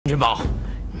君宝，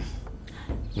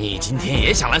你今天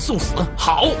也想来送死？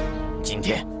好，今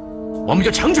天我们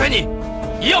就成全你！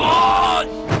呀！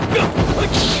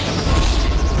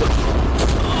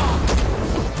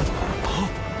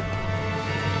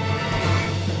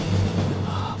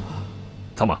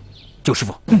苍马，救师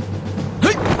傅。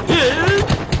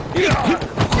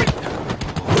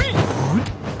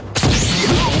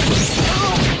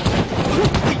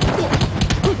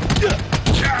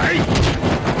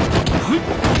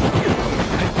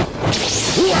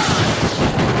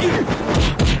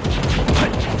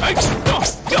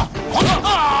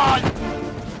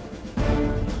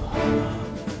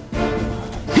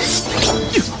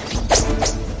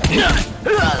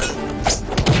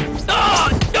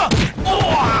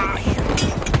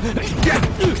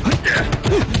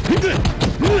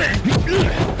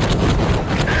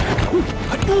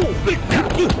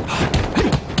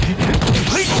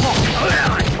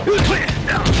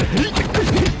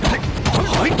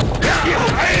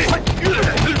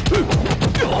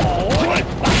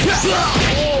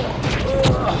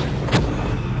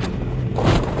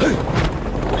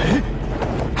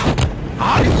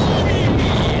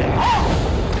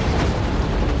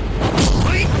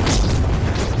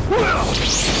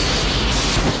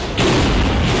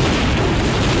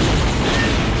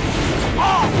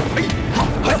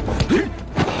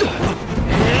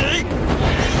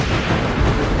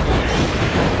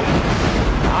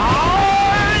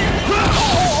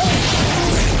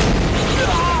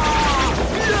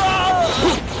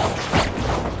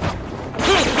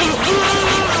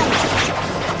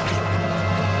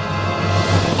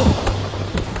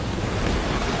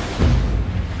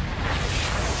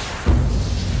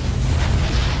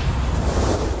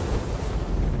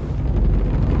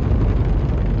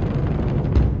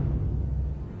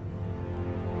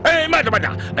慢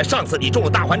着！上次你中了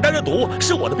大还丹的毒，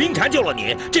是我的冰蝉救了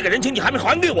你，这个人情你还没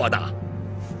还给我的。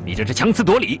你这是强词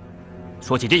夺理。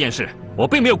说起这件事，我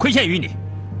并没有亏欠于你。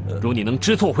如你能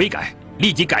知错悔改，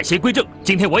立即改邪归正，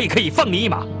今天我也可以放你一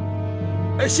马。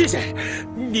谢谢。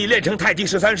你练成太极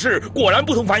13式，果然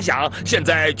不同凡响。现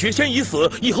在绝仙已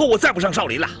死，以后我再不上少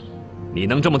林了。你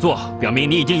能这么做，表明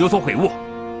你已经有所悔悟。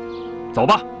走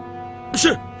吧。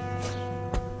是。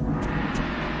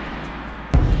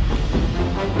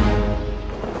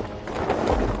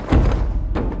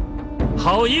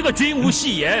好一个君无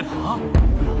戏言！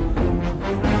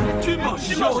君宝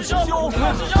师兄，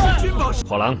君宝师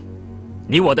火狼，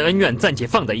你我的恩怨暂且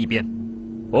放在一边。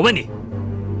我问你，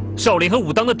少林和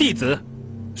武当的弟子，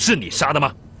是你杀的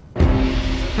吗？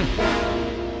哼，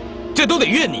这都得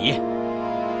怨你。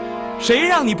谁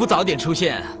让你不早点出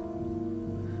现？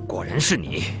果然是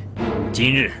你！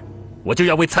今日我就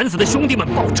要为惨死的兄弟们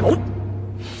报仇！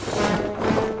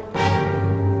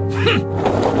哼！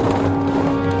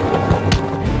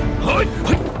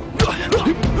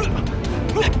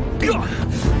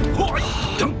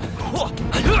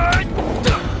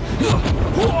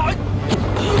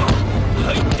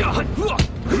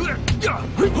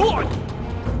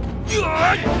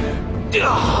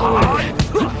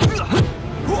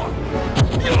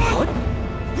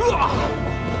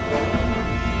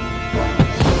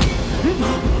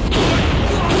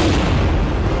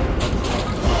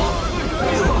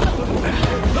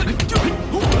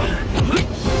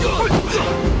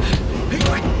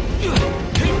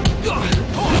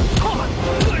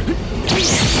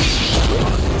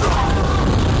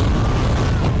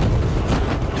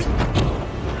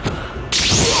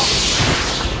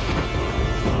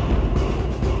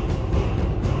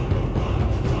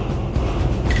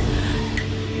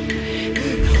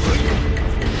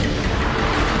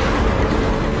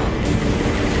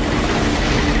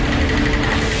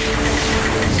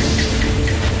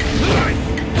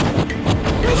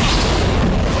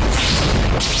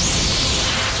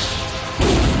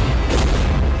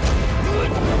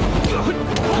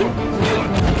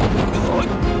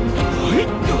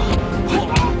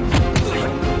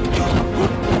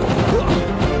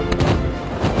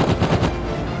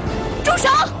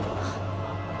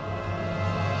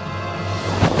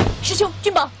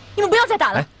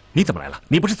你怎么来了？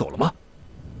你不是走了吗？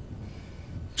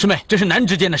师妹，这是男人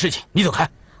之间的事情，你走开。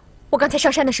我刚才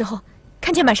上山的时候，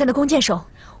看见满山的弓箭手，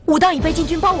武当已被禁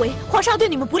军包围，皇上对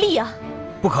你们不利啊！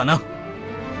不可能，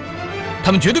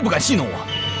他们绝对不敢戏弄我。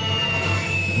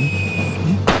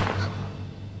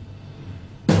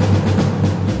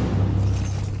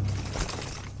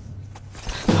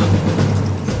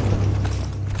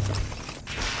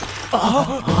保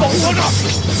护我着！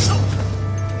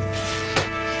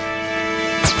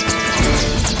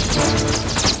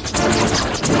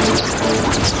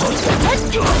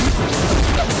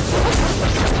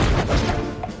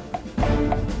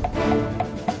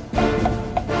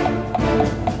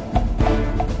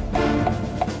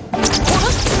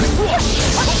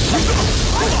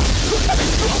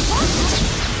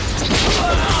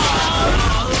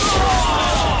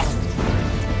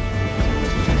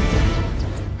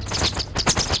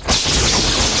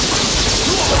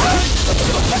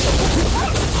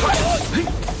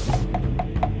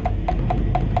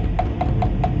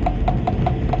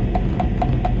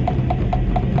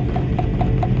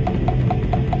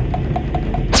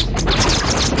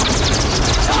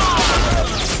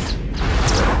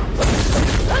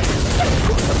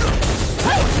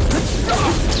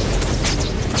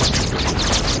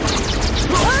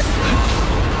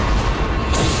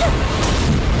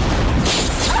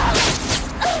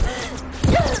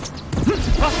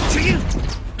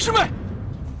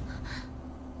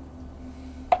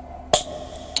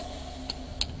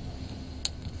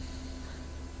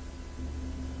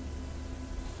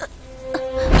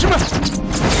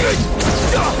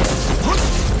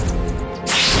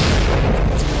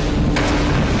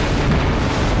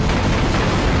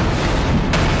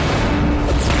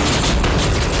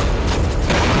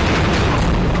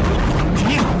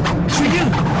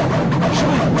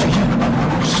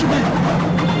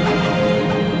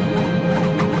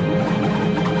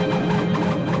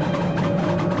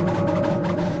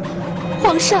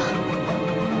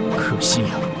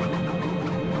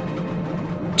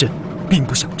并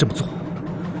不想这么做。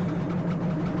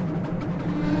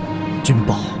君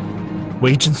宝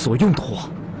为朕所用的话，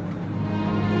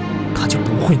他就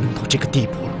不会弄到这个地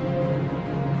步了。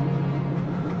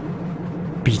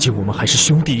毕竟我们还是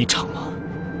兄弟一场嘛。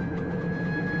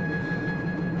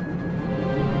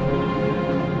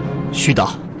徐达，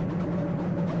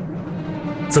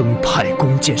增派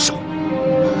弓箭手。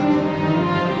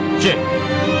是。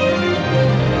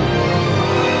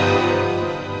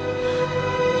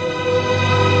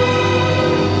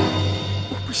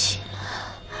我不行了，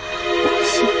我不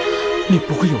行了。你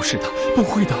不会有事的，不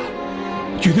会的，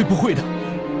绝对不会的。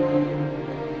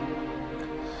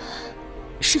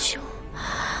师兄，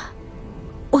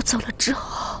我走了之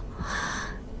后，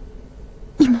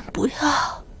你们不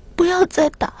要再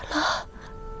打了，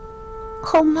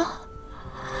好吗？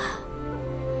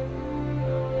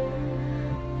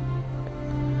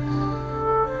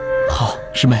好，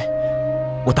师妹，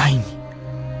我答应你，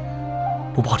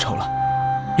不报仇了，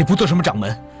也不做什么掌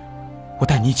门，我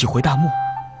带你一起回大漠，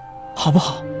好不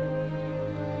好？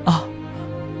啊！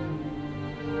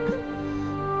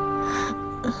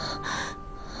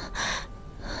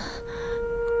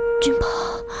君宝，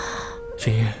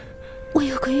雪英，我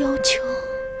有个要求。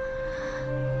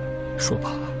说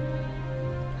吧。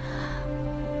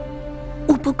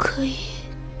我不可以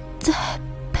再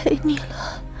陪你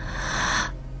了。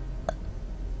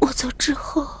我走之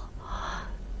后，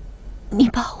你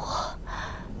把我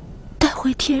带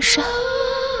回天山，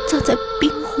葬在冰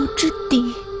湖之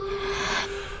底，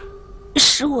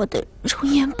使我的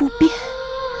容颜不变。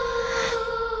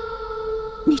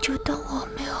你就当我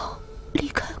没有离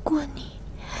开过你，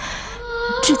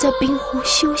只在冰湖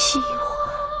休息一会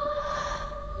儿。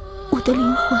我的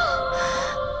灵魂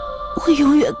会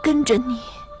永远跟着你，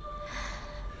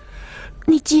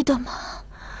你记得吗？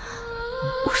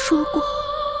我说过，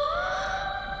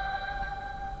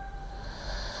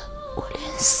我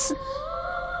连死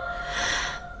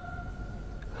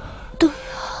都要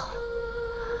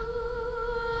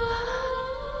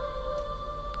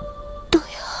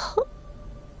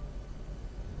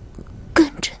跟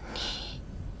着你。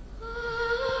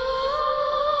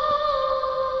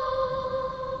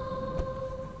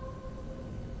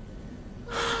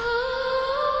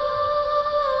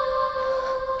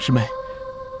师妹，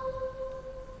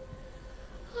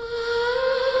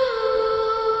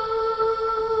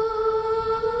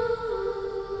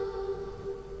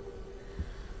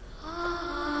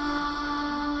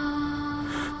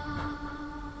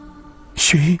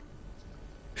雪英，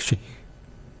雪英，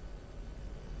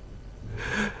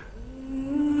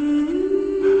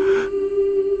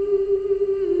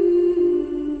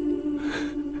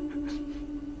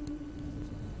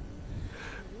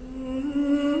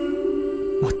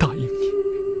我答应你。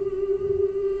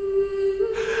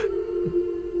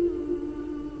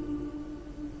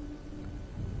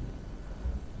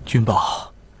君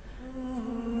宝，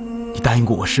你答应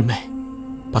过我师妹，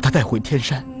把她带回天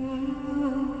山，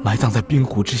埋葬在冰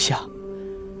湖之下。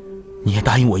你也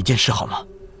答应我一件事好吗？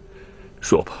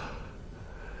说吧。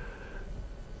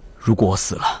如果我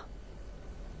死了，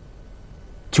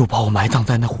就把我埋葬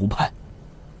在那湖畔，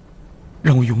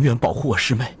让我永远保护我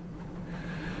师妹。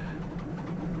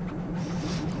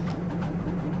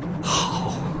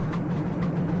好，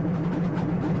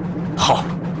好，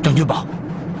张君宝，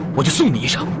我就送你一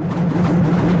程。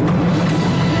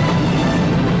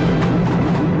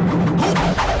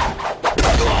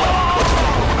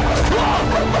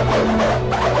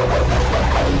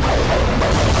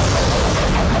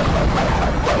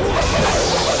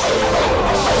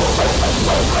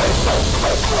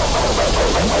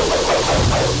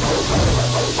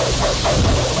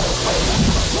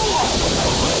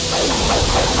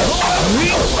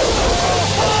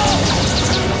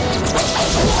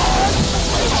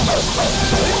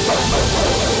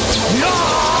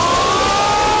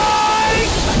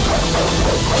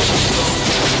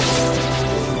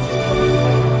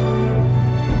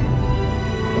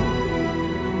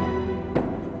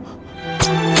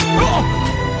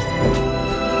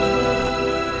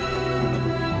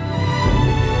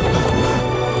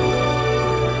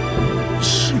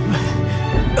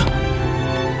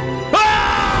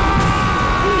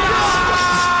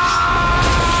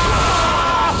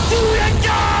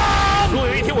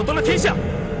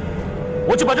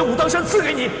我就把这武当山赐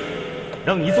给你，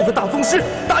让你做个大宗师、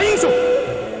大英雄。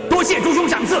多谢主兄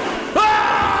赏赐。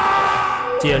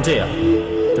既然这样，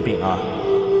这饼啊，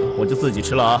我就自己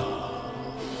吃了啊。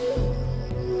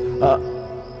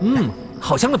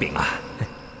好香的饼啊，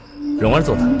蓉儿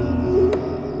做的。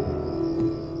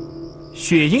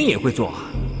雪英也会做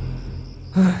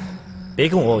啊。别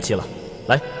跟我怄气了，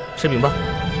来吃饼吧。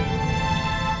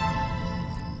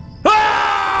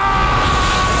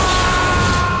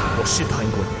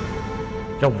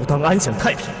让武当安享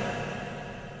太平。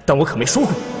但我可没说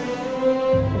过，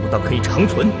武当可以长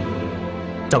存。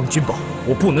张君宝，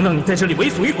我不能让你在这里为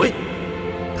所欲为。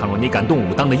倘若你敢动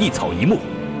武当的一草一木，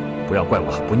不要怪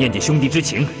我不念及兄弟之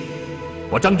情。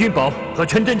我张君宝和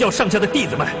全真教上下的弟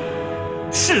子们，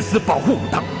誓死保护武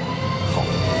当。好，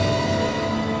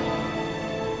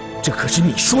这可是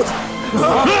你说的。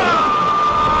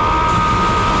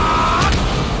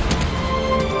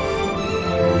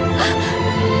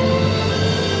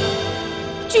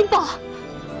君宝，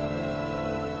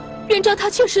元璋他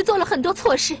确实做了很多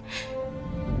错事，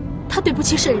他对不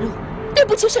起沈荣，对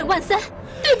不起沈万三，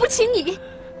对不起你，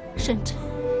甚至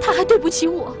他还对不起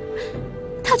我。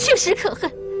他确实可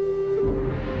恨，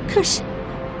可是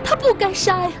他不该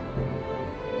杀呀。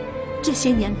这些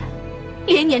年来，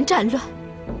连年战乱，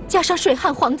加上水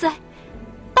旱蝗灾，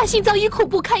百姓早已苦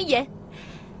不堪言。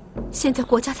现在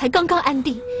国家才刚刚安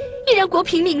定，依然国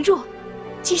贫民弱，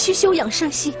急需休养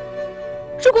生息。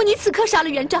如果你此刻杀了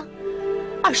元璋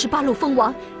，28路封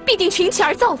王必定群起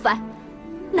而造反，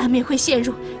难免会陷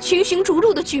入群雄逐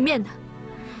鹿的局面的。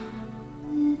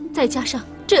再加上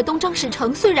浙东张士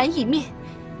诚虽然已灭，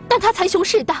但他才雄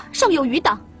势大，尚有余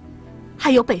党。还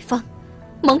有北方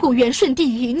蒙古元顺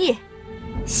帝余孽，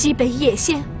西北野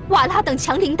仙、瓦剌等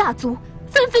强邻大族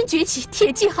纷纷崛起，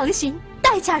铁骑横行，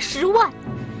带甲10万，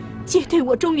皆对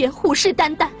我中原虎视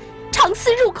眈眈，长刺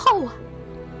入寇啊！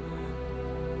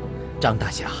张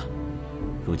大侠，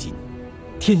如今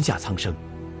天下苍生，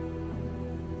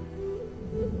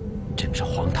正是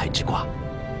皇台之卦，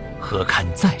何堪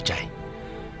再摘？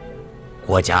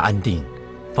国家安定，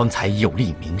方才有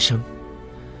利民生。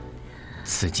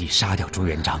此计杀掉朱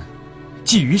元璋，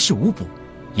既于事无补，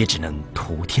也只能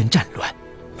图添战乱，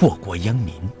祸国殃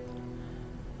民。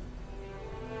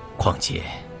况且，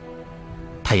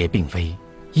他也并非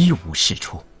一无是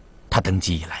处。他登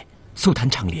基以来，素谈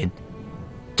长廉，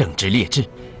正直列治，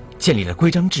建立了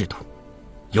规章制度，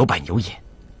有板有眼。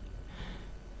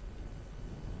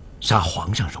杀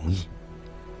皇上容易，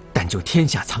但救天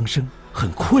下苍生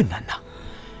很困难呐。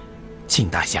请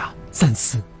大侠三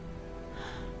思。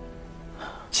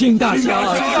请大侠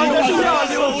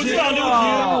留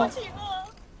情。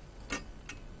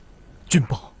君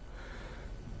宝，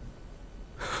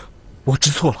我知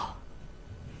错了，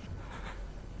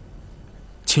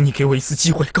请你给我一次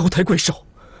机会，高抬贵手。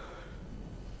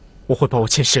我会把我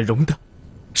欠沈荣的、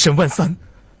沈万三，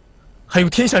还有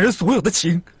天下人所有的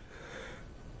情，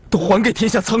都还给天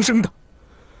下苍生的。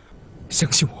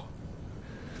相信我。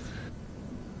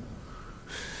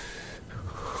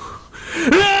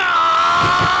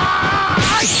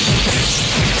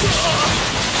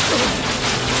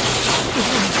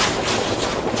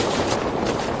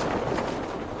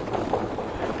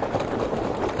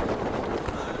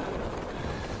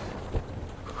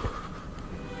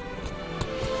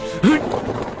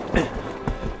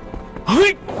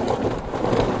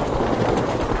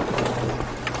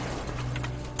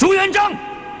朱元璋，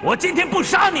我今天不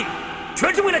杀你，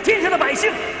全是为了天下的百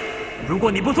姓。如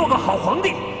果你不做个好皇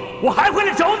帝，我还会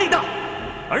来找你的，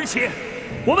而且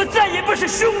我们再也不是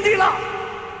兄弟了。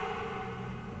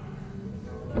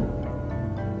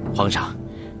皇上，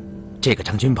这个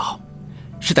张君宝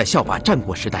是在效法战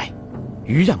国时代，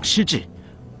余让失志，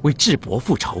为智伯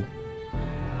复仇。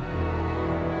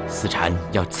司禅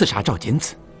要刺杀赵简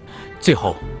子，最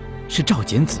后是赵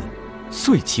简子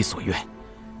遂其所愿，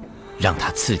让他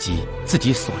刺激自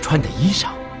己所穿的衣裳，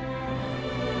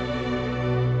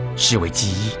是为基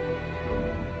衣。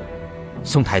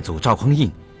宋太祖赵匡胤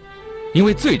因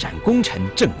为罪斩功臣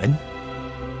郑恩，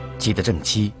急得正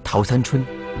妻陶三春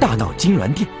大闹金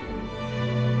銮殿。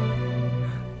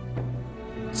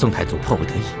宋太祖迫不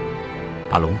得已，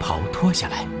把龙袍脱下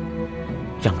来，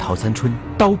让陶三春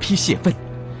刀劈泄愤，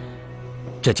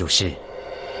这就是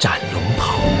斩龙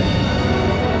袍。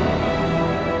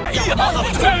哎呀！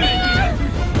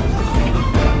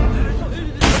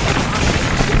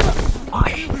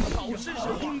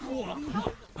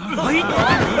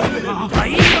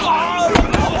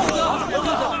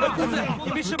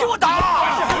给我打！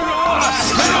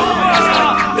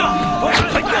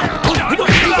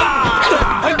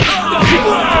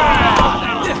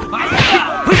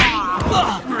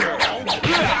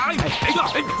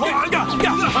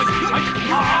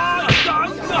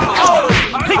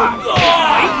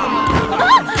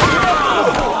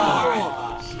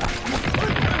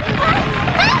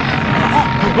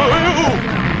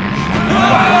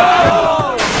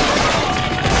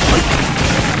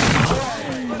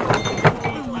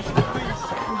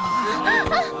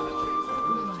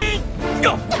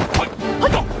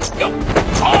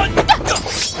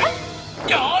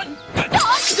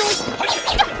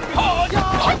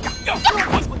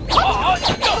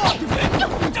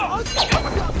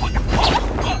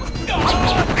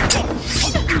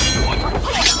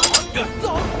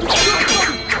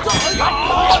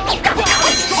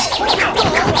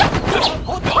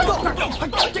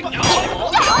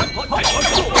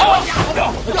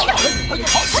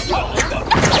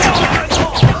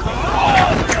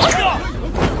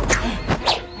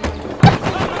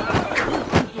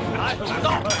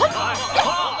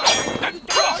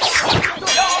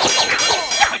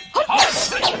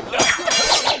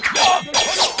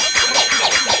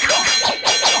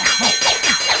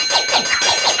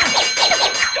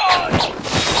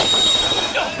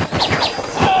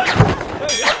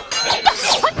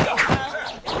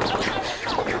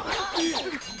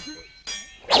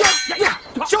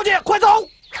小姐，快走！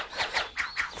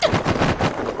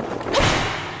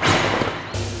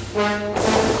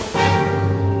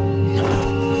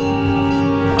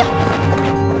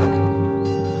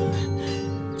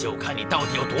就看你到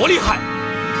底有多厉害！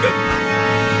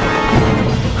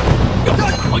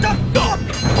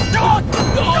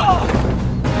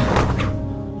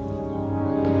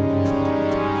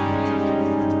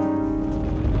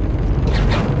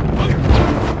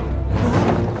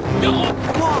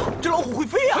哇，这老虎会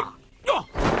飞呀！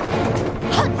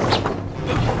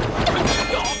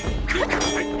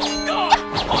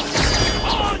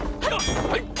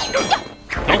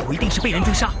老虎一定是被人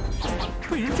追杀，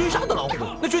被人追杀的老虎，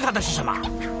那追它的是什么？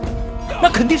那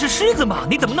肯定是狮子嘛！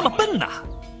你怎么那么笨呢？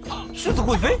狮子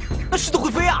会飞？那狮子会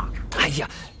飞啊！哎呀，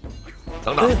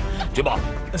等等，君宝、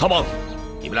曹猛，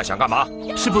你们俩想干嘛？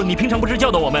师傅，你平常不是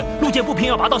教导我们路见不平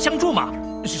要拔刀相助吗？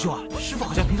师兄啊，师傅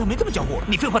好像平常没这么教过我。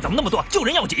你废话怎么那么多？救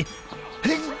人要紧。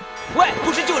喂，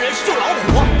不是救人，是救老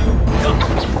虎。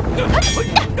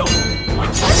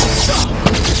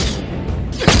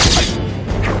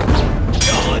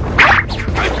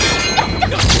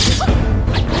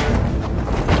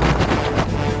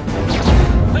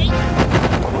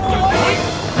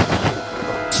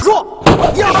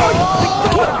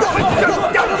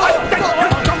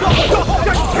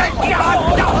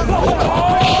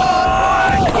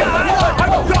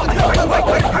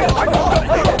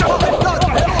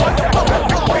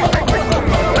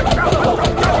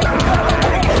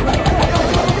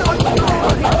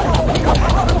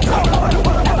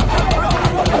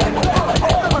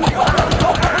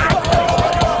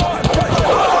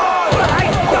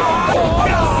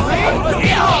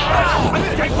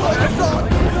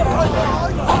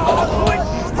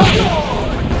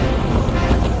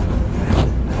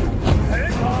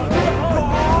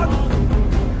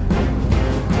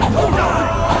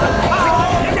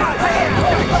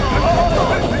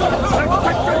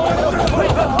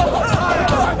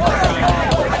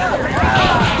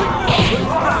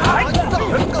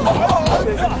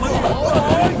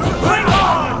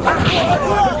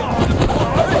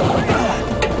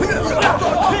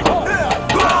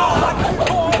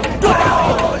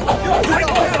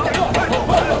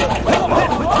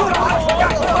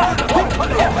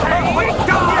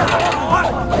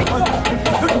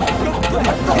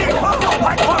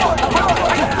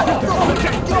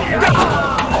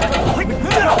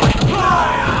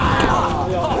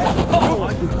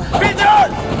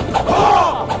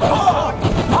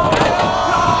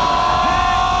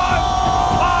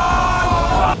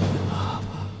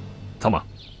曹猛，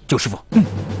救师傅。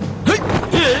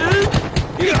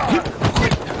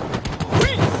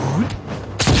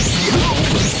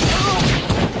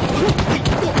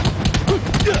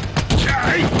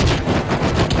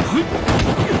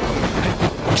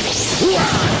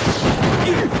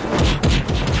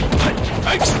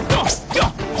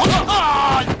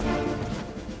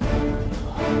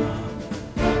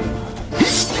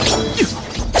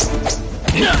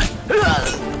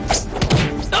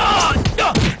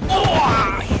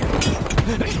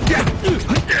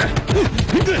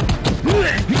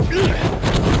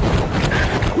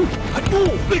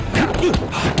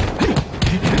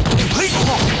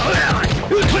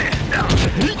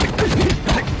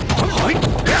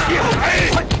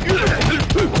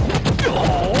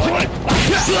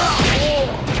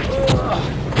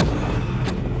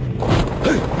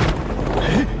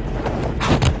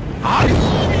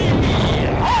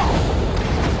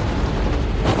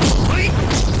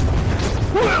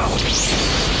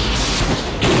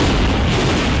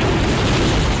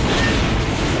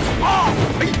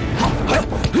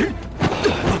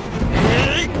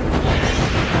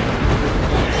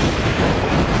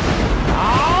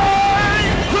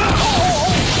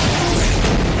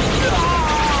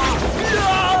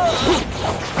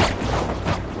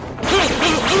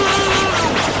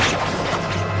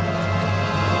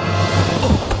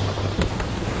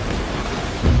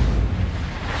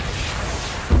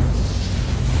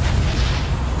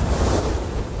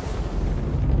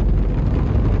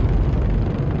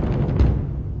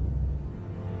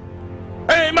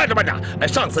哎，慢着慢着，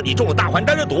上次你中了大还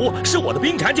丹的毒，是我的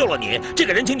冰禅救了你，这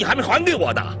个人情你还没还给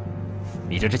我的。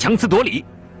你这是强词夺理。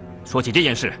说起这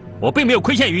件事，我并没有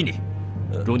亏欠于你。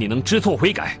如你能知错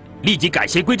悔改，立即改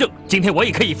邪归正，今天我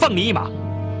也可以放你一马。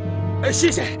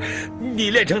谢谢。你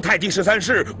练成太极13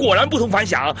式，果然不同凡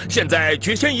响。现在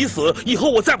绝仙已死，以后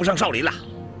我再不上少林了。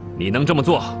你能这么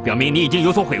做，表明你已经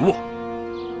有所悔悟。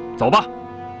走吧。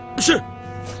是。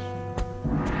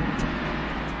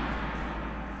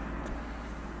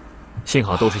幸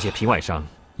好都是些皮外伤，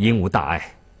应无大碍。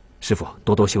师傅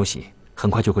多多休息，很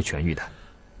快就会痊愈的。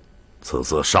此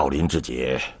次少林之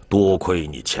劫，多亏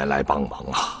你前来帮忙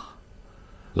啊！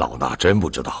老衲真不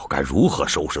知道该如何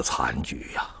收拾残局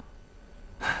呀。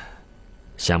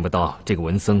想不到这个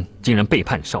文僧竟然背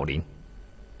叛少林，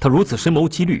他如此深谋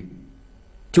积虑，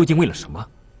究竟为了什么？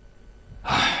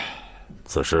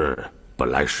此事本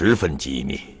来十分机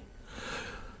密，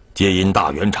皆因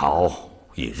大元朝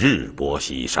已日薄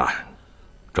西山，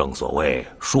正所谓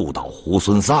树倒猢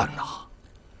狲散呐。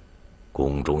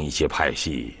宫中一些派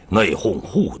系内讧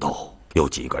互斗，有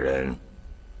几个人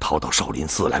逃到少林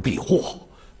寺来避祸，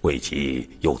为其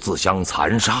又自相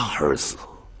残杀而死。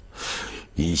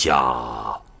以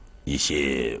下一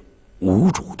些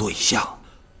无主对象，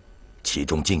其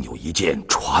中竟有一件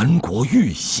传国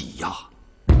玉玺呀！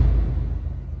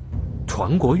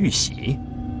传国玉玺？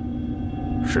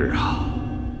是啊，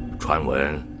传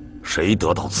闻谁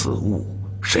得到此物，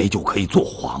谁就可以做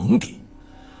皇帝。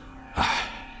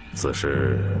此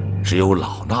事只有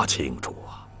老衲清楚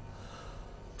啊，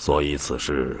所以此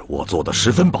事我做得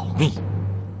十分保密，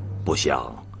不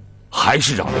想还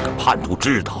是让那个叛徒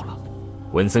知道了。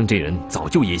文僧这人早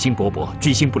就野心勃勃，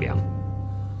居心不良。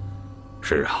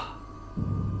是啊，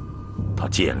他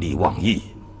见利忘义，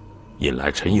引来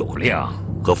陈友谅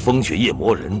和风雪夜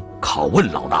魔人拷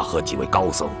问老衲和几位高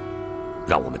僧，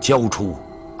让我们交出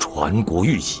传国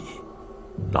玉玺。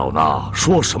老衲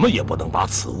说什么也不能把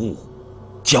此物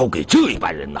交给这一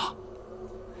般人呐！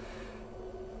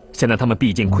现在他们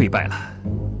毕竟溃败了，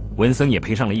文僧也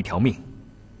赔上了一条命。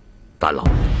丹老，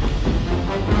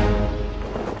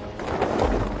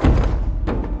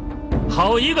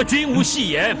好一个君无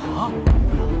戏言！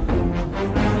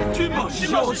君宝师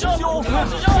兄，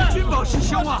君宝师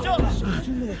兄啊！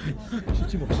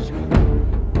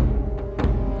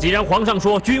既然皇上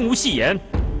说君无戏言，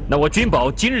那我君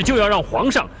宝今日就要让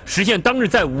皇上实现当日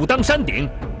在武当山顶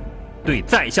对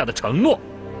在下的承诺。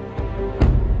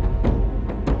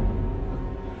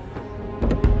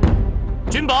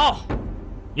君宝，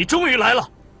你终于来了。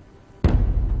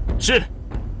是，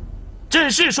朕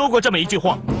是说过这么一句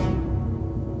话，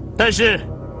但是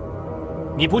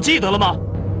你不记得了吗？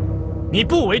你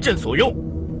不为朕所用，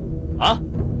啊，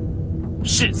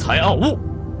恃才傲物，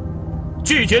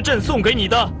拒绝朕送给你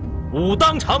的武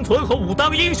当长存和武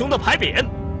当英雄的牌匾。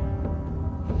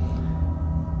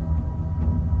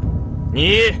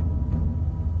你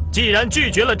既然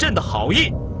拒绝了朕的好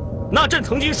意，那朕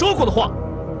曾经说过的话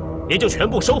也就全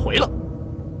部收回了。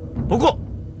不过，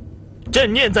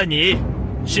朕念在你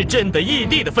是朕的义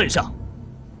弟的份上，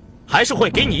还是会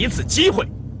给你一次机会。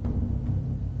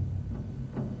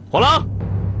火狼，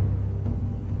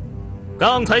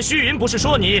刚才虚云不是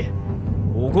说你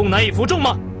武功难以服众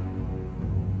吗？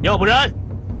要不然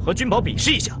和君宝比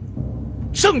试一下，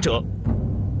胜者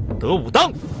得武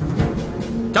当。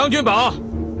张君宝，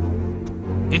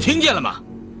你听见了吗？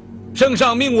圣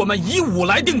上命我们以武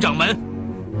来定掌门。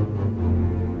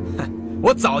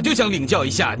我早就想领教一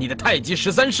下你的太极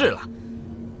13式了，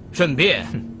顺便，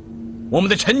我们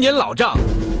的陈年老账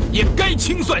也该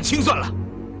清算清算了。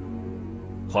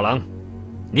火狼，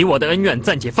你我的恩怨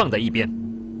暂且放在一边。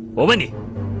我问你，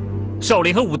少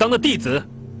林和武当的弟子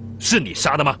是你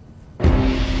杀的吗？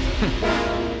哼，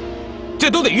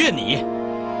这都得怨你。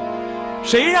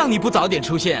谁让你不早点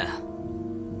出现？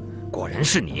果然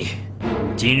是你！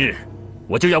今日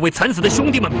我就要为惨死的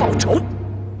兄弟们报仇！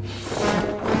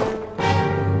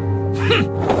哼！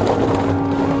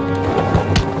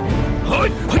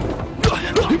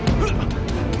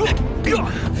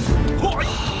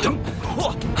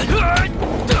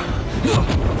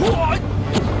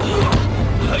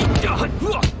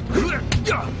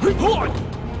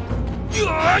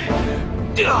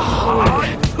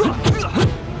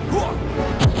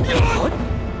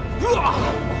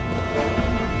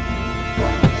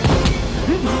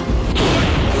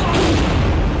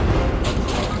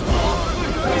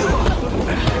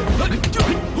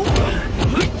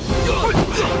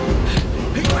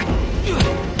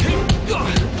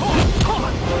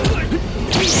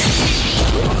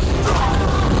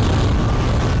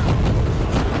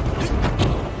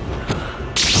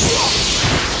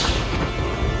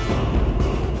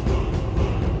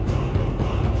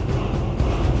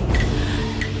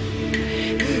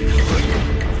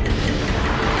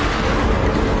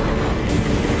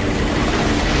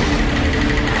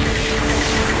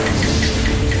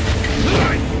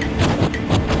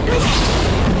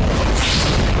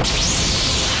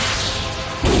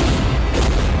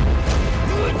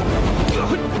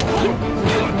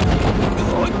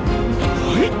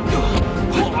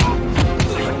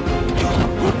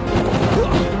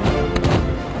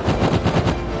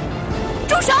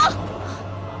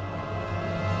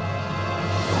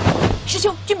师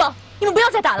兄，君宝，你们不要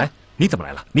再打了。哎，你怎么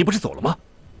来了？你不是走了吗？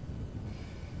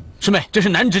师妹，这是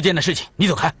男人之间的事情，你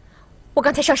走开。我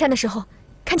刚才上山的时候，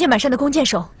看见满山的弓箭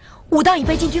手，武当已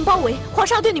被禁军包围，皇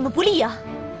上要对你们不利呀！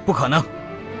不可能，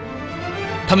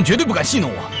他们绝对不敢戏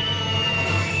弄我。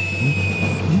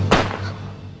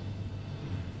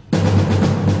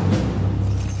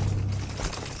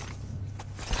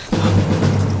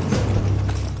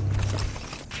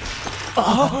保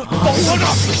护皇上！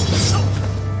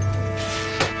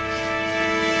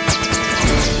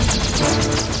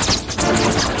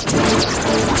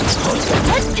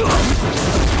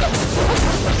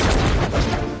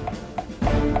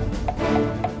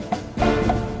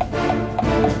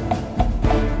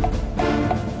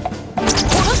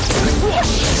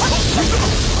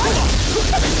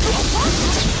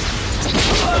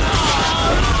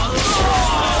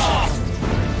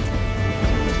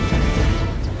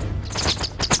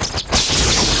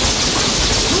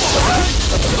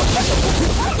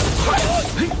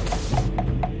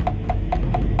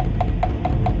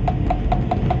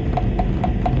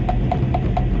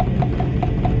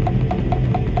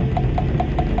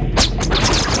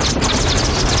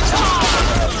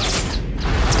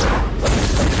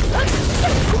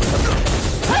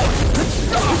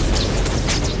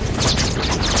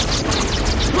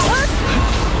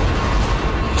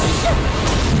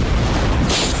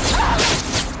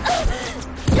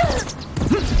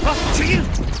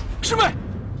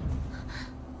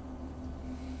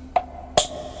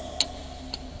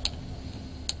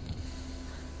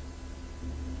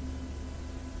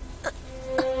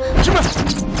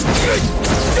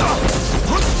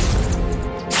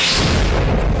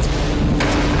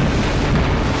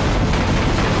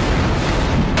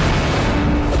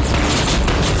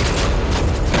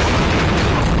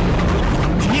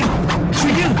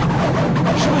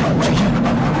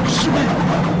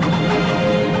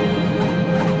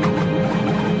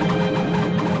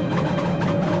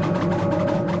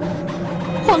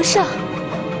皇上，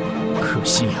可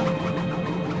惜呀，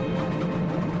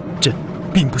朕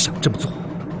并不想这么做。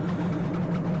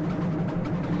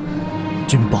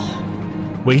君宝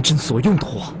为朕所用的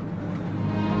话，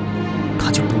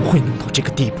他就不会弄到这个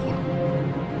地步了。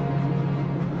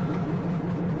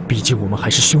毕竟我们还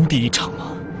是兄弟一场嘛。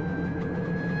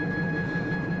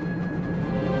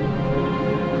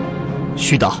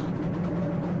徐达，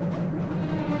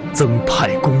增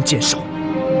派弓箭手。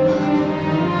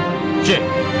是。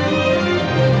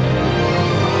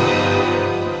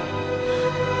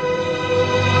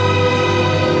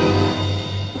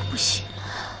我不行了，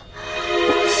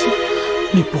我不行了。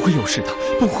你不会有事的，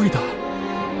不会的，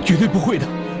绝对不会的。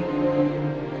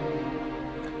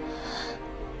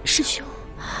师兄，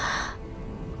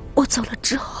我走了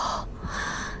之后，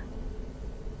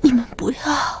你们不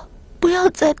要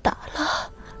再打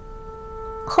了，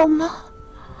好吗？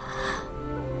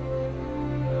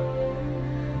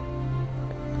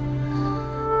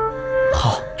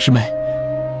好，师妹，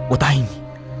我答应你，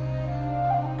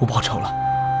不报仇了，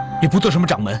也不做什么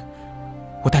掌门，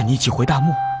我带你一起回大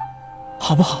漠，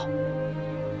好不好？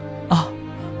啊！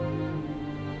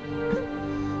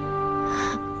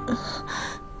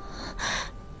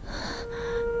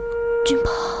君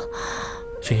宝，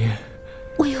雪云，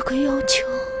我有个要求。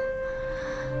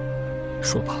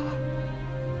说吧。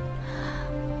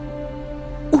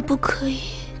我不可以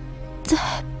再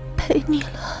陪你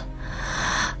了。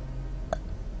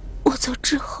我走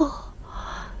之后，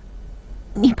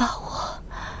你把我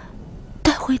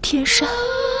带回天山，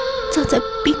葬在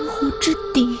冰湖之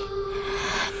底，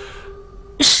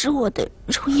使我的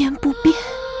容颜不变。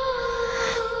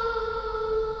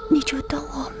你就当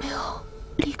我没有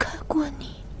离开过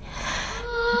你，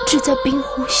只在冰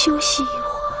湖休息一会儿。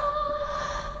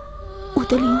我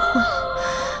的灵魂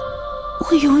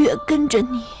会永远跟着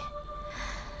你，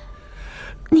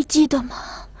你记得吗？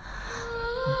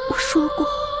我说过，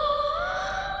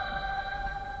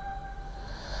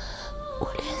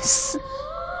我连死。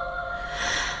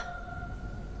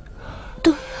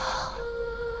对啊，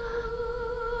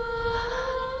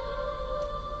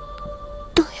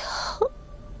都要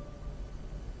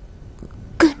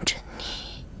跟着你。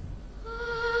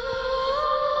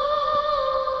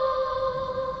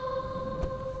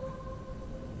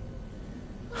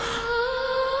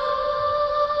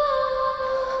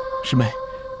师妹，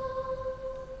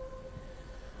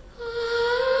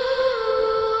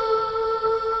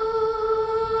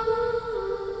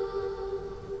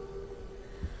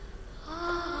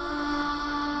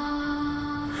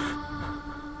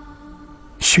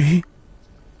雪云，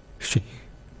雪云，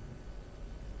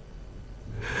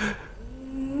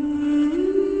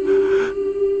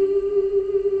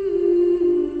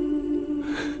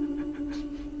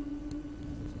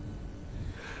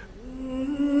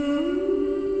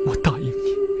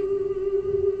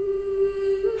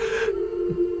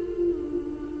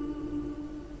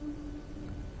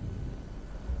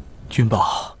君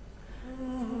宝，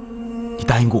你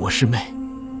答应过我师妹，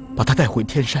把她带回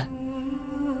天山，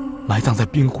埋葬在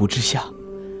冰湖之下。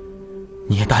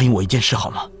你也答应我一件事好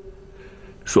吗？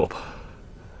说吧。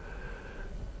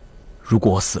如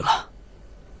果我死了，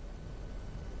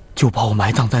就把我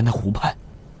埋葬在那湖畔，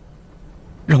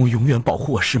让我永远保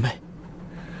护我师妹。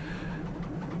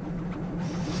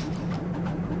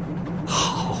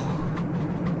好，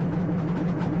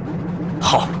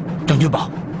好，张君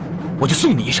宝，我就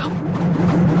送你一程。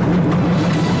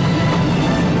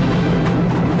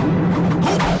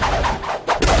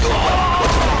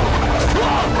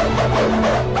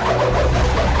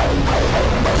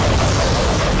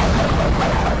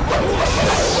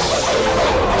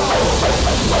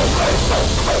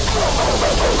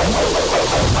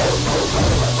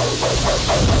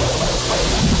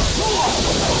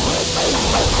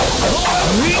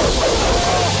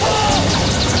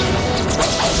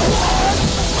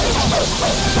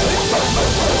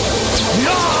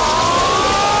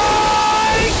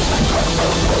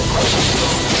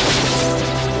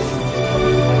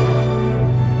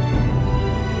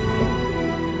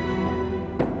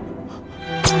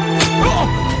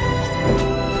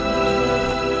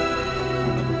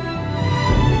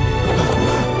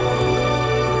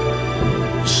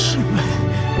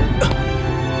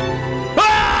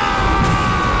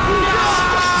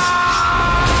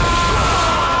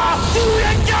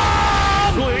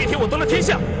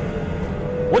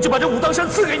我就把这武当山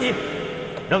赐给你，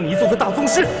让你做个大宗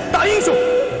师、大英雄，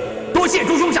多谢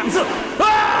诸兄赏赐。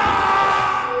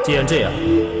既然这样，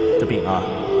这饼啊，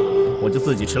我就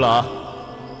自己吃了啊。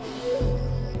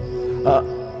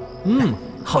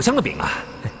好香的饼啊！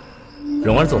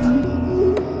蓉儿做的，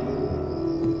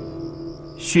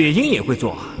雪英也会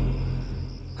做。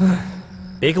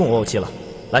别跟我怄气了，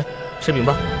来吃饼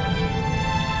吧。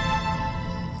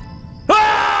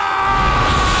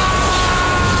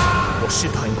我是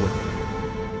答应过你，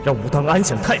让武当安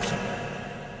享太平，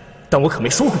但我可没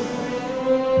说过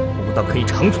武当可以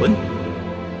长存。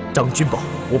张君宝，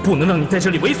我不能让你在这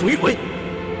里为所欲为。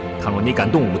倘若你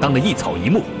敢动武当的一草一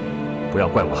木，不要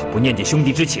怪我不念及兄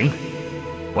弟之情。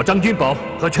我张君宝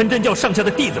和全真教上下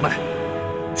的弟子们，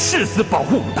誓死保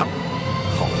护武当。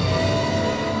好，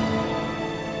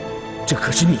这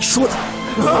可是你说的。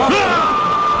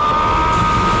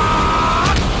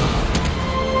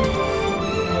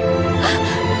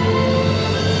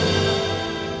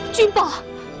君宝，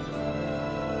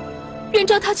元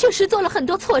璋他确实做了很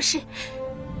多错事，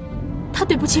他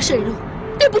对不起沈荣，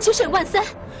对不起沈万三，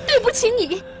对不起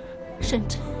你，甚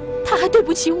至他还对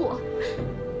不起我。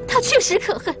他确实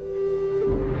可恨，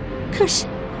可是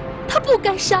他不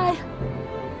该杀呀。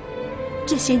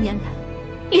这些年来，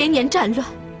连年战乱，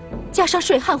加上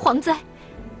水旱蝗灾，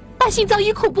百姓早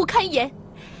已苦不堪言。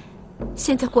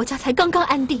现在国家才刚刚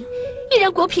安定，依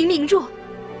然国贫民弱，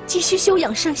急需休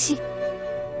养生息。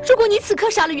如果你此刻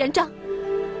杀了元璋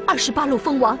，28路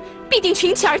封王必定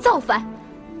群起而造反，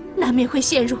难免会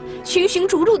陷入群雄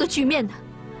逐鹿的局面的。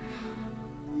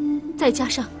再加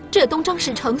上浙东张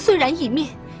士诚虽然已灭，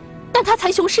但他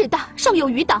财雄势大，尚有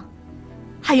余党，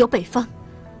还有北方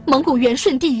蒙古元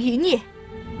顺帝余孽，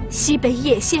西北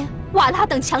叶仙、瓦剌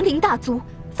等强邻大族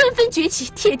纷纷崛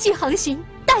起，铁骑横行，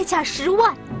带甲10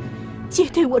万，皆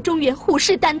对我中原虎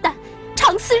视眈眈，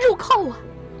长刺入寇啊！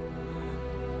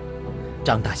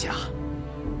张大侠，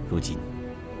如今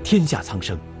天下苍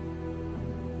生，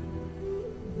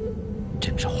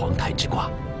正是皇太之卦，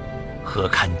何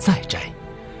堪再摘？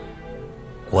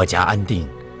国家安定，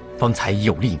方才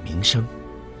有利民生。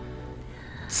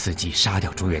此计杀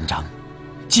掉朱元璋，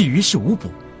既于事无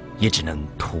补，也只能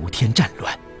图添战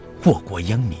乱，祸国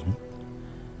殃民。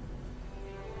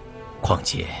况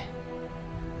且，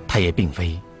他也并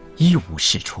非一无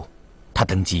是处。他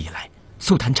登基以来，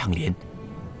素谈倡廉，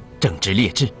正直列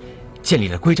治，建立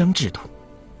了规章制度，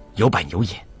有板有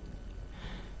眼。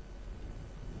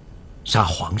杀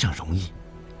皇上容易，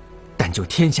但救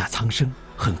天下苍生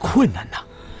很困难呐。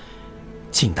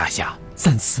请大侠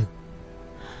三思。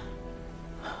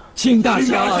请大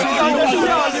侠下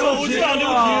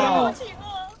留情。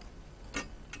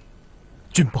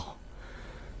君宝，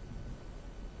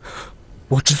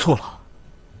我知错了，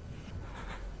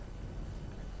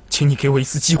请你给我一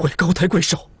次机会，高抬贵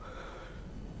手。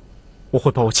我会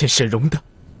把我欠沈荣的、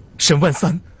沈万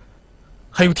三，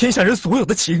还有天下人所有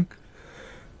的情，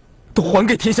都还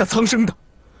给天下苍生的。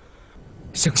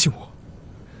相信我。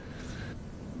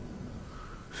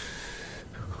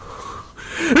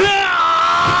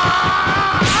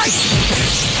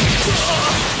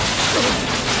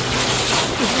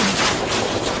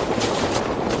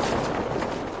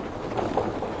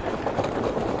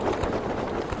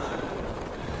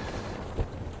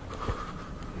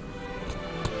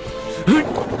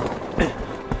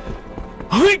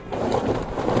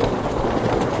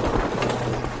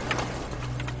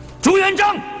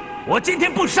今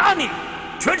天不杀你，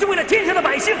全是为了天下的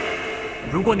百姓。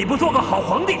如果你不做个好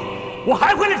皇帝，我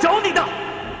还会来找你的。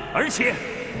而且，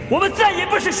我们再也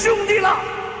不是兄弟了。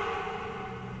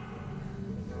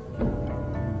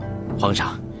皇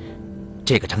上，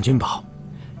这个张君宝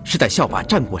是在效法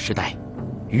战国时代，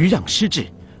余让失志，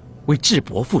为智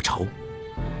伯复仇。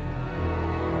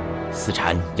司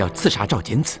禅要刺杀赵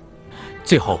简子，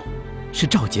最后是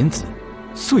赵简子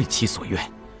遂其所愿，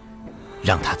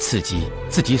让他刺激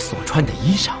自己所穿的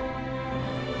衣裳，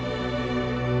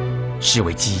是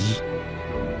为记忆。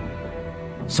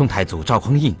宋太祖赵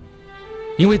匡胤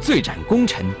因为罪斩功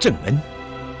臣郑恩，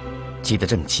急得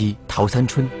正妻陶三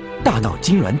春大闹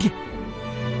金銮殿。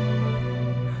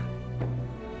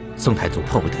宋太祖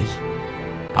迫不得已，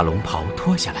把龙袍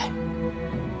脱下来，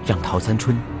让陶三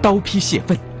春刀劈泄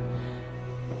愤。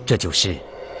这就是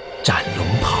斩龙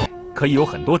袍。可以有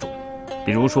很多种，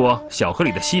比如说小河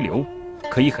里的溪流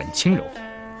可以很轻柔，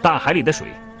大海里的水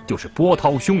就是波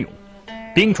涛汹涌，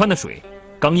冰川的水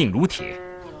刚硬如铁，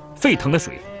沸腾的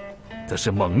水则是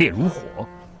猛烈如火。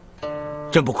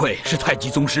真不愧是太极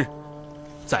宗师，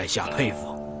在下佩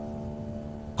服。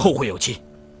后会有期，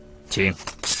请。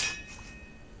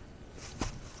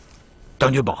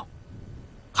张君宝，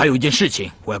还有一件事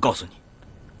情我要告诉你，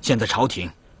现在朝廷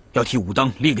要替武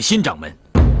当立个新掌门。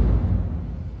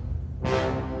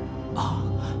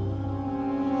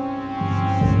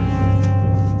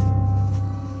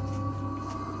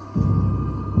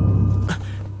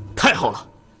太好了，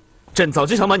朕早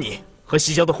就想把你和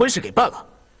西郊的婚事给办了，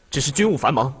只是军务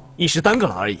繁忙，一时耽搁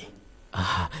了而已。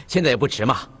啊，现在也不迟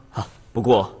嘛。啊，不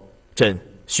过朕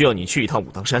需要你去一趟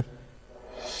武当山。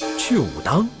去武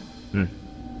当？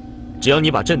只要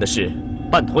你把朕的事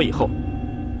办妥以后，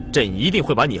朕一定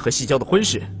会把你和西郊的婚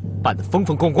事办得风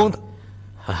风光光的。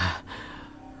啊，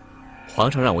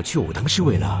皇上让我去武当是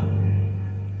为了……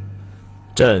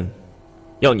朕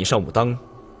要你上武当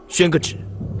宣个旨。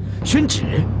宣旨？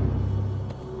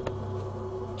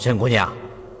沈姑娘，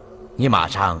你马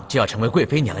上就要成为贵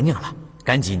妃娘娘了，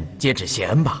赶紧接旨谢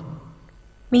恩吧。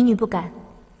民女不敢。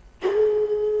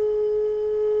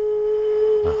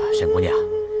沈姑娘，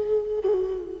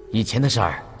以前的事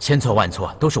儿千错万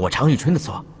错都是我常遇春的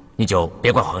错，你就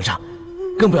别怪皇上，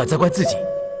更不要责怪自己，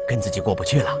跟自己过不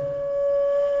去了。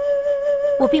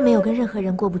我并没有跟任何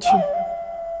人过不去。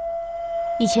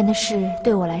以前的事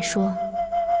对我来说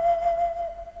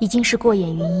已经是过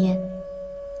眼云烟，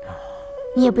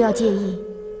你也不要介意。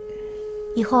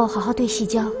以后好好对细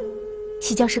娇，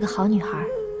细娇是个好女孩。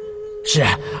是，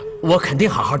我肯定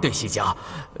好好对细娇。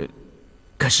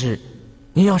可是，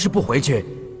您要是不回去，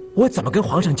我怎么跟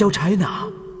皇上交差呢？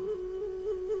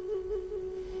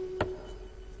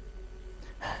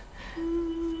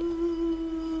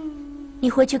你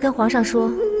回去跟皇上说，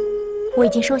我已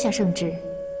经收下圣旨，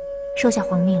收下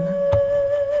皇命了。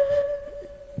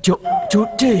就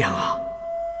这样啊？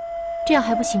这样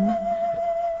还不行吗？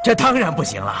这当然不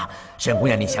行了，沈姑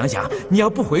娘，你想想，你要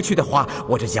不回去的话，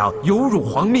我这叫有辱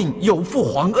皇命，有负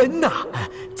皇恩呐。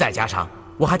再加上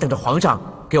我还等着皇上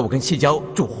给我跟细娇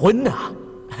祝婚呢。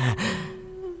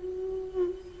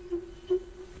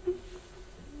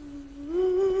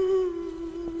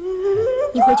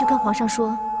你回去跟皇上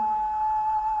说，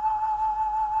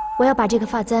我要把这个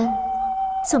发簪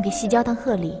送给细娇当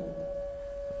贺礼。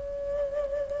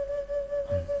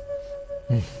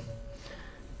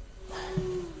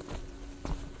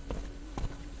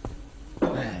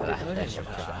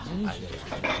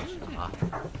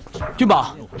君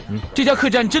宝，这家客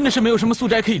栈真的是没有什么素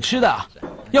斋可以吃的，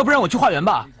要不然我去化缘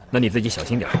吧。那你自己小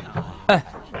心点。哎，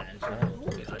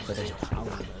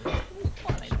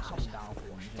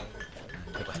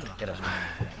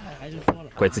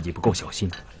怪自己不够小心，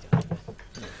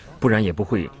不然也不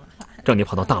会让你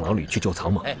跑到大牢里去救曹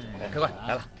猛。客官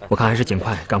来了，我看还是尽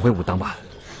快赶回武当吧。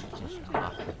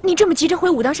你这么急着回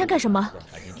武当山干什么？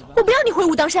我不要你回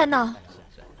武当山呢。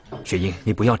雪英，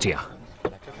你不要这样。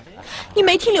你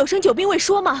没听柳生九兵卫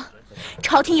说吗？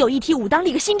朝廷有意替武当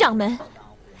立个新掌门，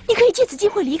你可以借此机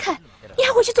会离开，你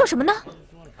还回去做什么呢？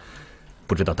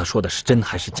不知道他说的是真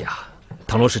还是假。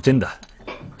倘若是真的，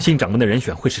新掌门的人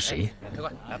选会是谁？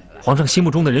皇上心目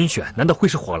中的人选难道会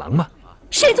是火狼吗？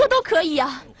谁做都可以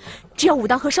啊，只要武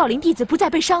当和少林弟子不再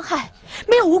被伤害，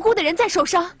没有无辜的人再受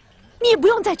伤，你也不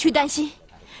用再去担心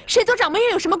谁做掌门又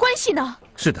有什么关系呢？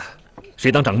是的，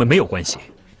谁当掌门没有关系，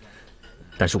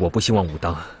但是我不希望武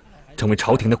当成为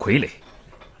朝廷的傀儡，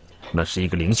那是一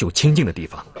个灵秀清净的地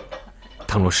方。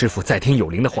倘若师父在天有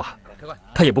灵的话，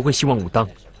他也不会希望武当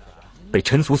被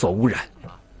尘俗所污染。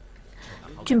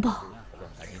君宝，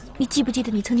你记不记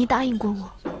得你曾经答应过我，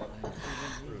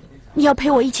你要陪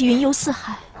我一起云游四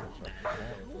海？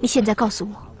你现在告诉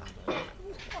我，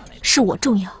是我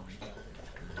重要，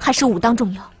还是武当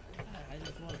重要？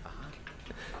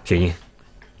雪英，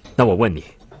那我问你，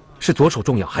是左手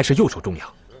重要还是右手重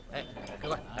要？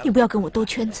你不要跟我兜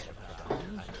圈子。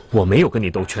我没有跟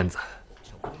你兜圈子，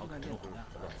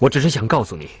我只是想告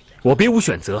诉你，我别无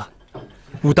选择。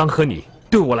武当和你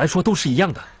对我来说都是一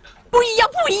样的。不一样，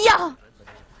不一样！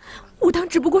武当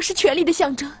只不过是权力的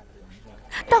象征，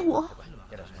但我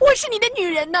是你的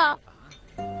女人呐！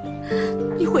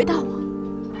你回答我，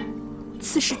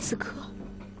此时此刻，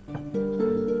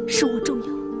是我重要，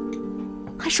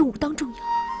还是武当重要？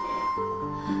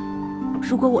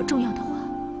如果我重要的话，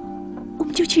我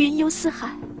们就去云游四海；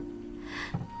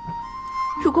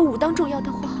如果武当重要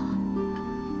的话，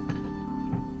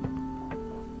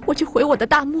我就回我的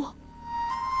大漠。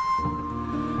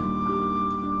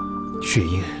雪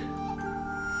英，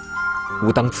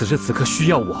武当此时此刻需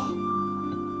要我。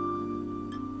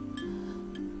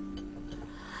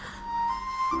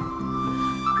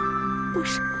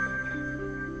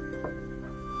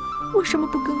为什么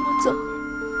不跟我走？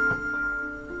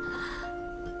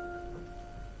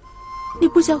你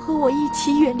不想和我一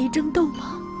起远离争斗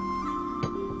吗？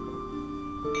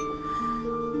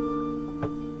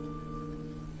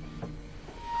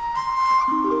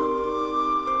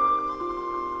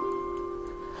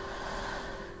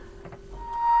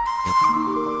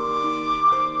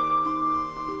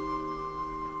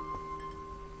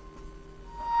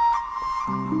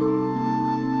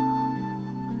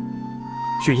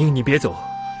雪英，你别走，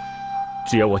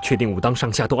只要我确定武当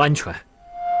上下都安全，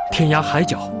天涯海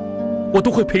角，我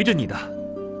都会陪着你的。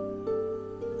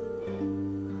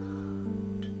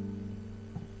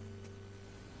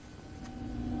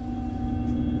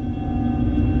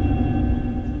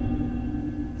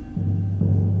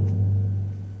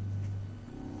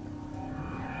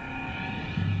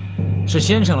是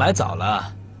先生来早了，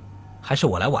还是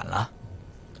我来晚了？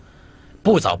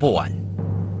不早不晚，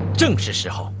正是时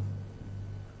候。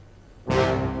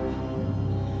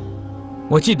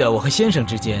我记得我和先生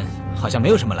之间好像没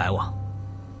有什么来往。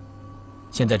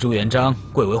现在朱元璋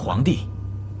贵为皇帝，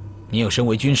你又身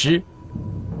为军师，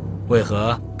为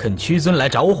何肯屈尊来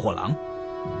找我火狼？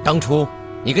当初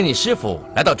你跟你师父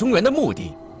来到中原的目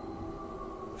的，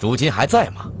如今还在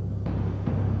吗？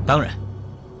当然。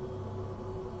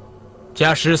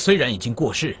家师虽然已经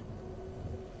过世，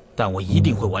但我一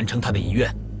定会完成他的遗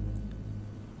愿。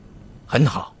很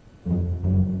好。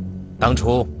当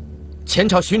初前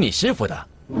朝许你师父的，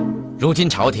如今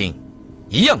朝廷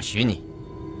一样许你。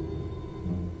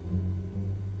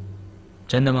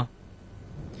真的吗？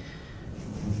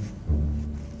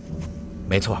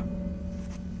没错。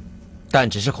但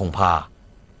只是恐怕，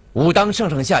武当上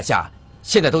上下下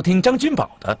现在都听张君宝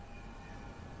的。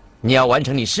你要完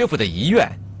成你师父的遗愿，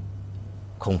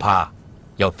恐怕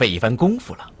要费一番功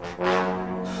夫了。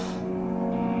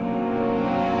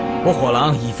我火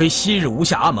狼已非昔日无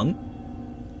下阿蒙，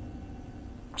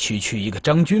区区一个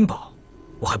张君宝，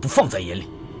我还不放在眼里。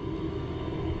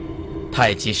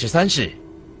太极13式，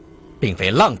并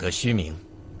非浪得虚名。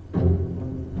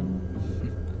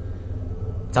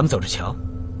咱们走着瞧。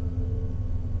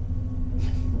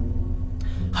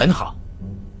很好，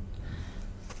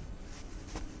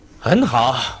很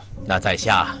好。那在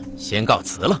下先告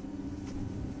辞了。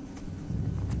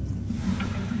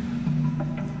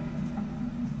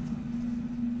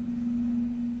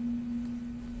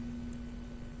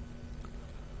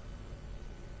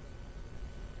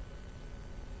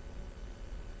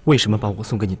为什么把我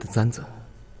送给你的簪子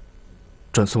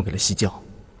转送给了西郊？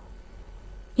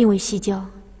因为西郊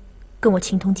跟我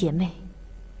情同姐妹，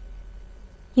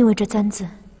因为这簪子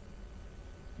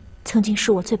曾经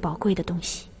是我最宝贵的东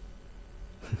西。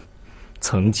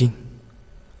曾经？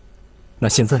那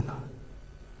现在呢？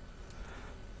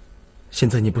现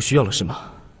在你不需要了是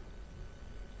吗？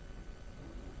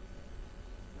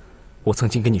我曾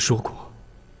经跟你说过，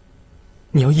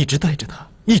你要一直带着它，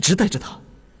一直带着它。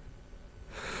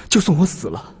就算我死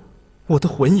了，我的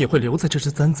魂也会留在这只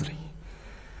簪子里，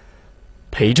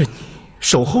陪着你，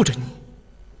守候着你。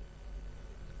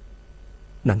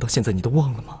难道现在你都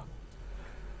忘了吗？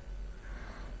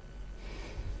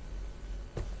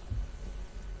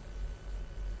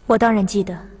我当然记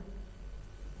得，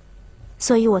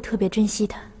所以我特别珍惜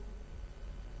它。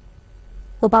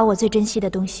我把我最珍惜的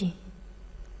东西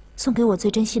送给我最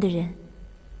珍惜的人，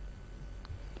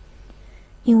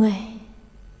因为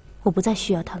我不再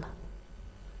需要它了。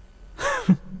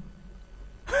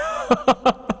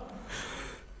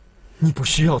你不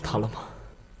需要它了吗？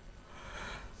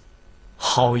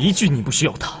好一句你不需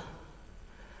要它。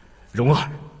蓉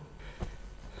儿，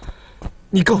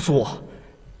你告诉我，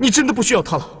你真的不需要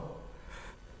它了？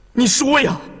你说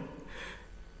呀！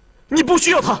你不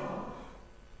需要他。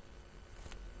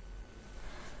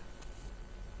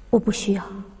我不需要，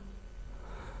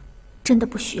真的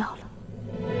不需要了。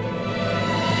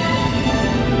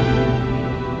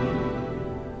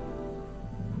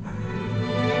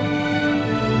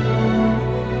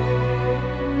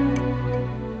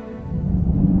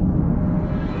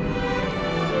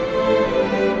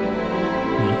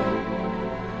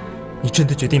你真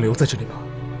的决定留在这里吗？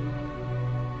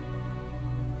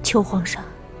求皇上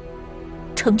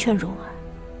成全蓉儿。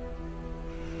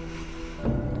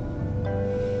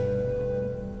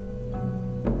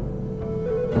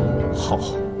好，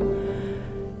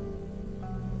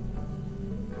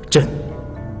朕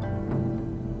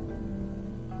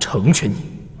成全你。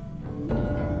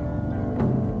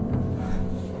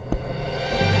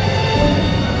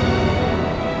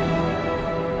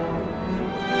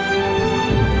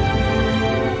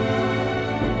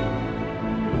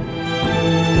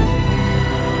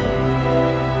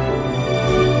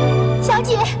小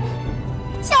姐，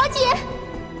小姐，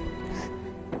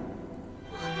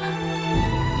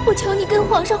我求你跟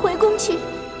皇上回宫去，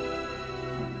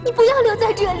你不要留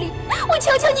在这里，我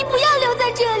求求你不要留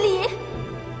在这里。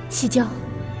喜娇，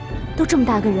都这么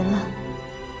大个人了，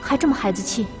还这么孩子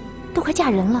气，都快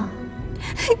嫁人了。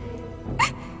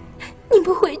你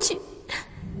不回去，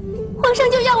皇上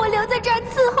就要我留在这儿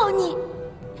伺候你。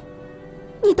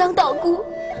你当道姑，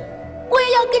我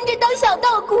也要跟着当小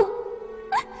道姑。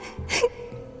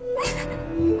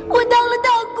我当了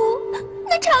道姑，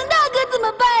那常大哥怎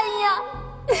么办呀？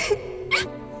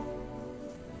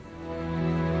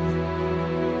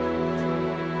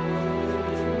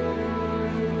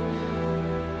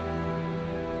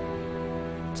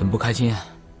怎么不开心啊？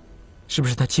是不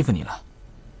是他欺负你了？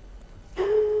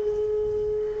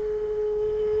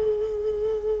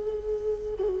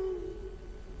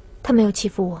他没有欺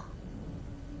负我，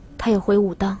他有回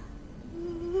武当，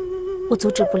我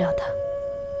阻止不了他。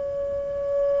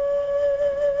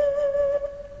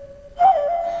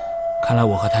看来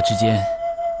我和他之间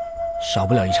少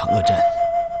不了一场恶战。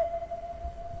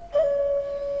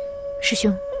师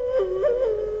兄，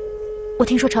我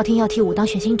听说朝廷要替武当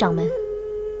选新掌门，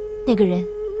那个人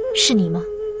是你吗？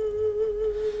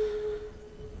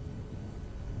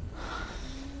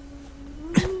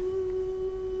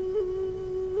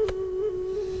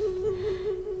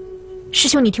师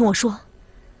兄，你听我说，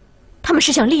他们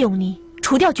是想利用你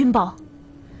除掉君宝，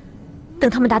等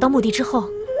他们达到目的之后，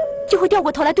就会掉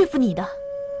过头来对付你的。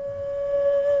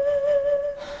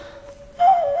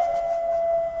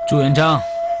朱元璋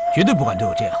绝对不敢对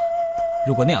我这样，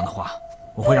如果那样的话，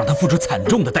我会让他付出惨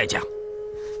重的代价。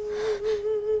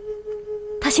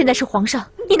他现在是皇上，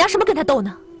你拿什么跟他斗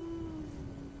呢？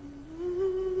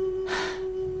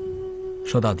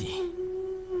说到底，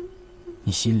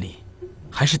你心里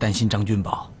还是担心张君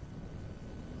宝。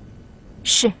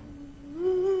是，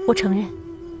我承认，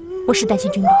我是担心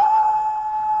君宝，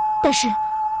但是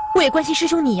我也关心师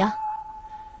兄你呀。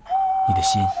你的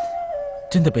心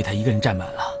真的被他一个人占满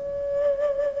了？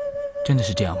真的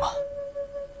是这样吗？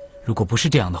如果不是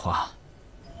这样的话，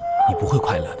你不会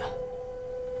快乐的。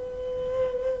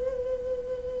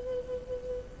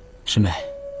师妹，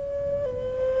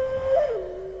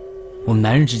我们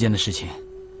男人之间的事情，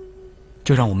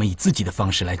就让我们以自己的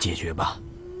方式来解决吧。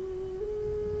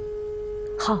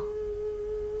好，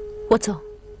我走。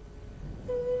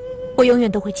我永远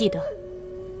都会记得，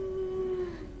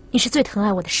你是最疼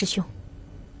爱我的师兄。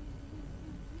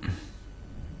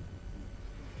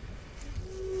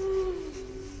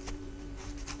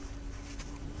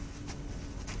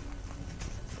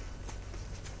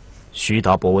徐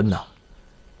达、伯温呐，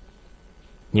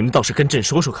你们倒是跟朕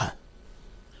说说看，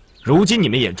如今你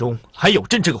们眼中还有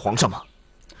朕这个皇上吗？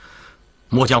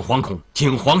末将惶恐，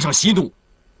请皇上息怒。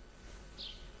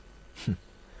哼，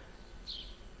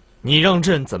你让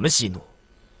朕怎么息怒？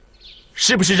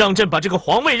是不是让朕把这个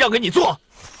皇位让给你做？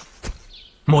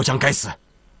末将该死。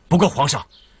不过皇上，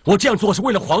我这样做是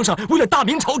为了皇上，为了大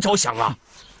明朝着想啊。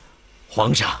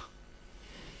皇上，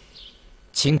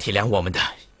请体谅我们的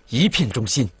一片忠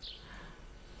心。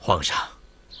皇上，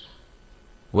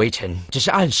微臣只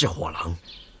是暗示火狼，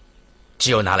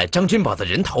只有拿来张君宝的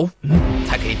人头，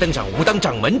才可以登上武当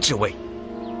掌门之位。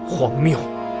荒谬！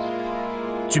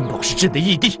君宝是朕的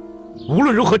义弟，无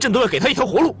论如何，朕都要给他一条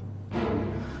活路。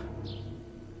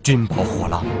君宝、火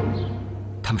狼，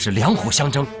他们是两虎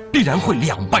相争，必然会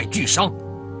两败俱伤。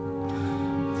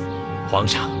皇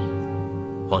上，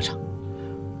皇上，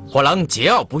火狼桀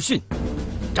骜不驯，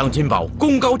张君宝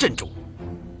功高震主。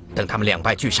等他们两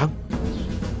败俱伤，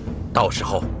到时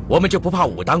候我们就不怕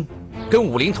武当跟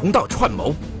武林同道串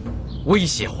谋，威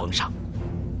胁皇上。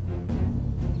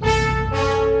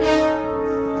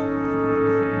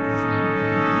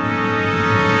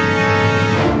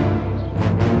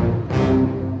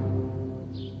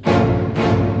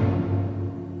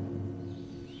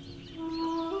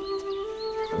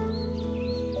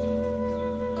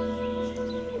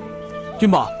君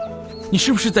宝，你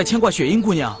是不是在牵挂雪鹰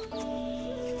姑娘？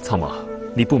苍马，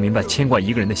你不明白牵挂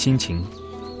一个人的心情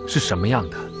是什么样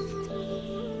的。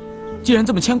既然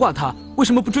这么牵挂她，为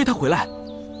什么不追她回来？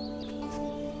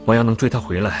我要能追她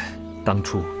回来，当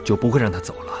初就不会让她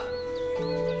走了。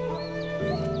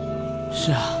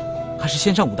是啊，还是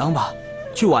先上武当吧，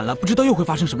去晚了不知道又会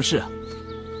发生什么事。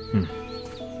嗯。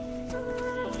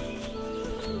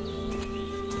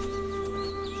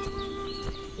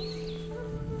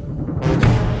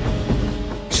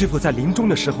师傅在临终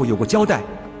的时候有过交代，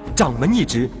掌门一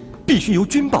职必须由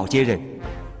君宝接任。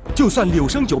就算柳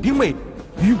生九兵卫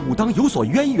与武当有所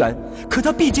渊源，可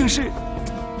他毕竟是……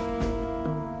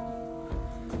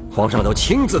皇上都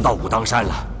亲自到武当山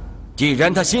了，既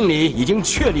然他心里已经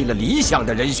确立了理想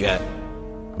的人选，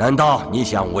难道你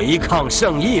想违抗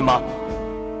圣意吗？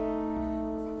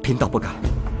贫道不敢，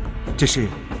只是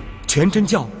全真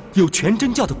教有全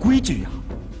真教的规矩啊。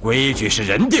规矩是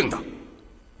人定的。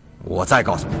我再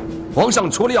告诉你，皇上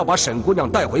除了要把沈姑娘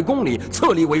带回宫里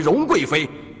册立为荣贵妃，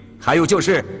还有就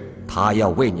是他要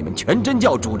为你们全真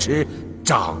教主持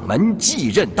掌门继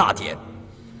任大典，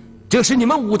这是你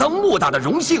们武当莫大的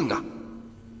荣幸啊！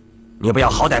你不要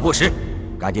好歹不识，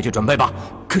赶紧去准备吧。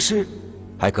可是，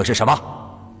还可是什么？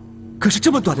可是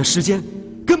这么短的时间，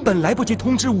根本来不及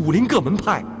通知武林各门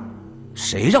派。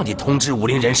谁让你通知武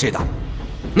林人士的？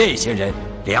那些人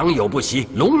良莠不齐，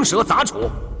龙蛇杂处。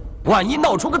万一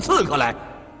闹出个刺客来，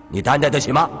你担待得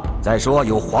起吗？再说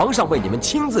有皇上为你们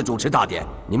亲自主持大典，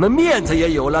你们面子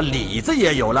也有了，里子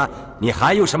也有了，你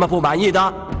还有什么不满意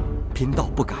的？贫道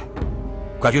不敢。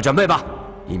快去准备吧，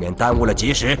以免耽误了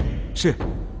吉时。是。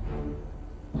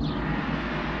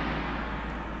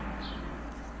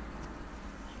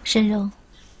申荣，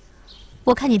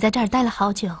我看你在这儿待了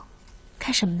好久，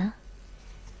看什么呢？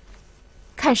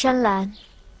看山岚，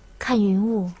看云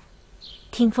雾，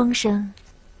听风声。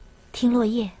听落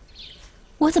叶，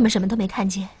我怎么什么都没看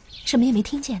见，什么也没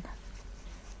听见呢？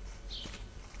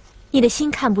你的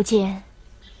心看不见，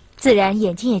自然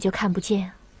眼睛也就看不见。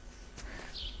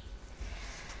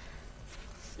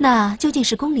那究竟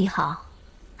是宫里好，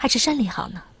还是山里好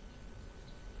呢？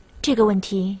这个问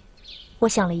题，我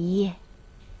想了一夜。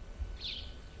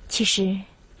其实，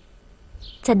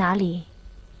在哪里，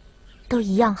都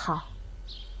一样好。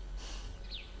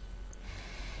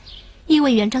因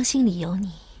为元璋心里有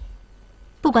你。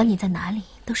不管你在哪里，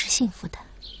都是幸福的，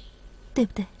对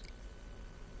不对？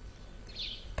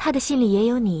他的心里也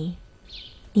有你，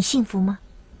你幸福吗？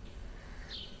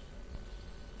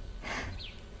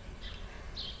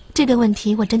这个问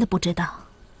题我真的不知道，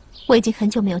我已经很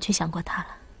久没有去想过它了。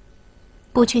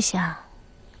不去想，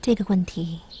这个问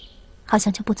题好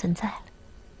像就不存在了。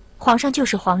皇上就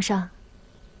是皇上，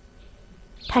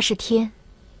他是天，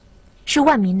是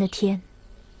万民的天，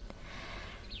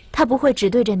他不会只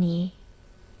对着你。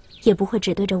也不会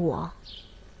只对着我。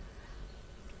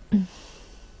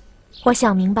我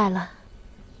想明白了，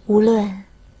无论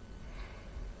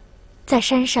在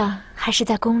山上还是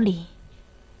在宫里，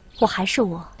我还是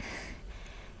我。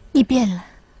你变了，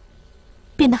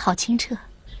变得好清澈，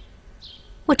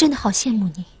我真的好羡慕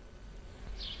你。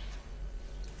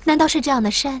难道是这样的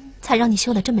山才让你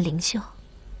修得这么灵秀？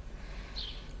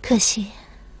可惜，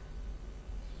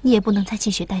你也不能再继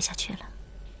续待下去了。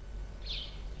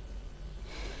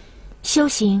修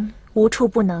行无处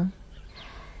不能。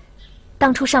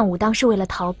当初上武当是为了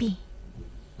逃避，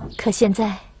可现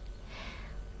在，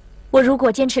我如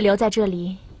果坚持留在这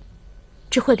里，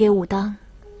只会给武当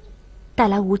带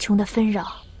来无穷的纷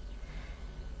扰。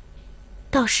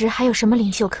到时还有什么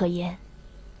灵秀可言？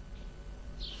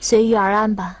随遇而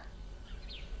安吧。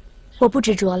我不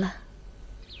执着了，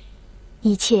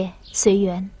一切随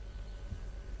缘。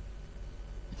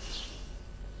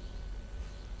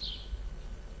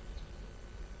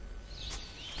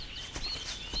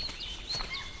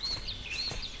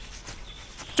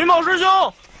君宝师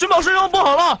兄，君宝师兄，不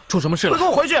好了！出什么事了？快跟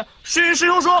我回去！虚云师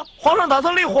兄说，皇上打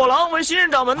算立火狼为新任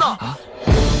掌门呢。啊！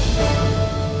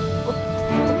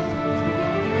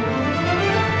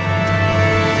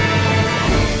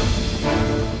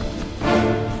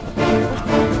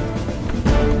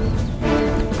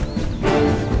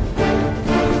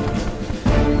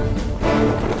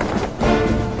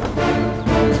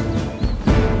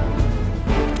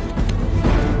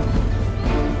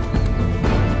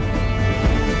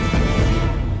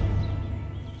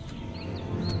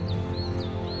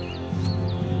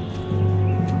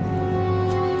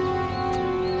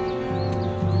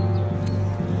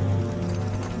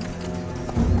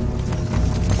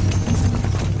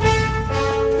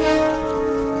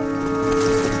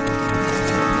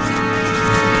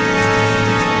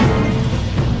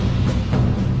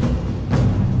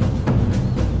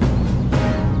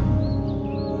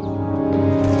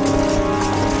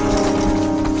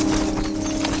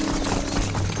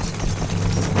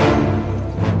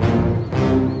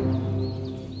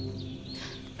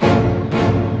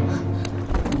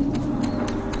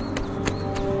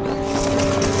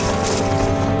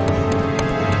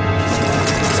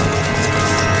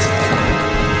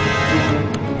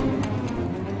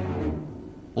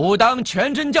当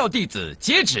全真教弟子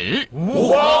接旨。吾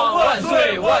皇万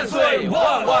岁万岁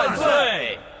万万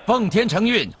岁！奉天承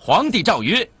运，皇帝诏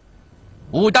曰：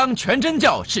吾当全真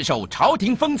教是受朝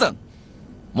廷封赠，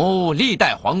慕历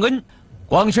代皇恩，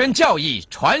广宣教义，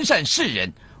传善世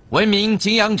人，闻名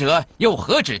敬仰者又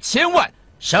何止千万？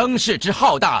声势之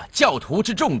浩大，教徒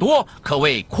之众多，可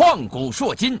谓旷古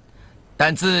烁今。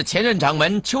但自前任掌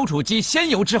门丘处机仙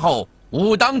游之后，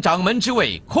吾当掌门之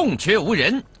位空缺无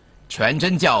人，全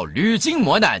真教屡经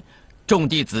磨难，众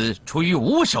弟子处于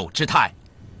无手之态，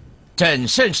朕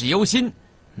甚是忧心，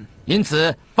因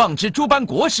此放之诸般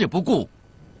国事不顾，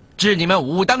至你们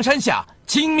武当山下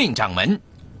亲命掌门，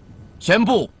宣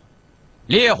布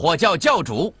烈火教教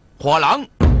主火狼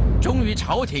忠于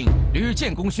朝廷，屡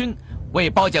建功勋，为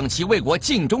褒奖其为国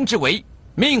尽忠之为，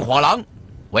命火狼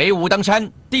为武当山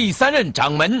第3任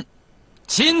掌门，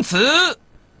钦此。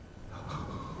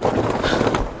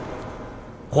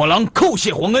火狼叩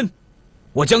谢皇恩，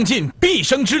我将尽毕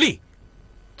生之力，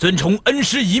遵从恩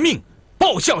师遗命，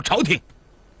报效朝廷。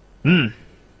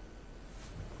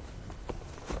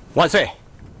万岁！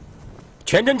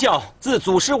全真教自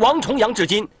祖师王重阳至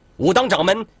今，武当掌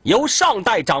门由上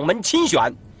代掌门亲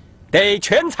选，得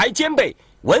全才兼备、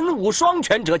文武双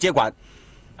全者接管。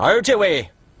而这位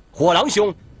火狼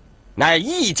兄，乃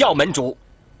异教门主，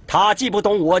他既不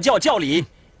懂我教教理，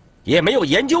也没有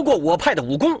研究过我派的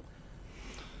武功。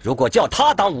如果叫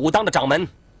他当武当的掌门，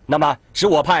那么使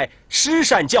我派失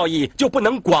善教义就不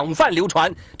能广泛流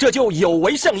传，这就有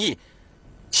违圣意。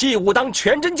弃武当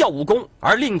全真教武功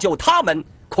而另就他们，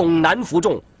恐难服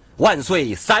众。万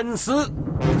岁三思。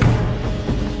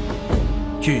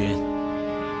巨云，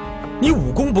你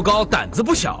武功不高，胆子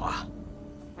不小啊！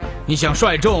你想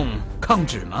率众抗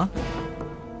旨吗？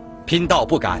贫道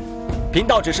不敢，贫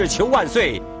道只是求万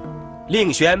岁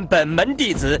另选本门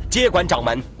弟子接管掌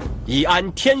门，以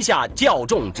安天下教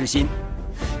众之心。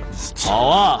好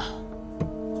啊，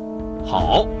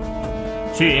好，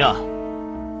虚云啊，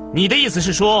你的意思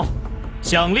是说，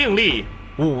想另立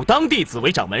武当弟子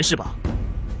为掌门是吧？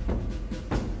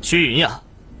虚云呀，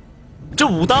这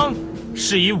武当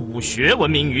是以武学闻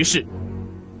名于世，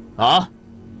啊，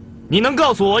你能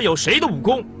告诉我有谁的武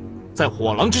功在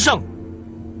火狼之上？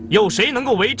有谁能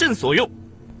够为朕所用，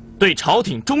对朝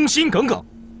廷忠心耿耿？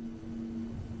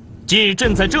今日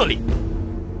朕在这里，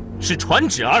是传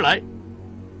旨而来，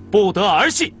不得儿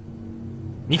戏。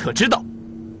你可知道，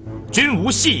君无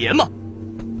戏言吗？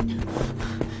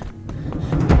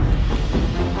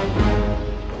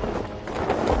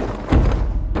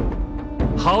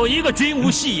好一个君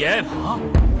无戏言！啊！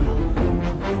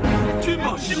君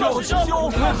宝师兄，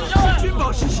君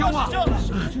宝师兄啊！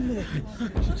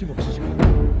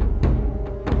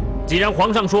既然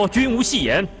皇上说君无戏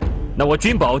言，那我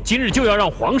君宝今日就要让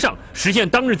皇上实现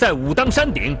当日在武当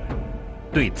山顶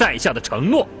对在下的承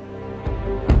诺。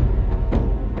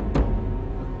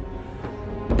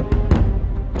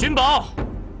君宝，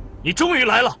你终于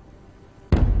来了。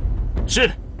是，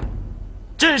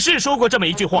朕是说过这么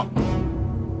一句话，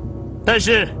但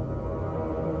是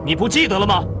你不记得了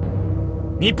吗？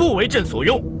你不为朕所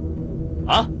用，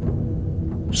啊，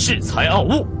恃才傲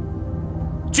物，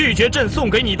拒绝朕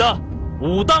送给你的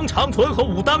武当长存和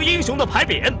武当英雄的牌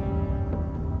匾。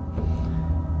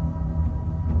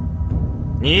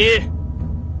你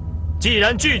既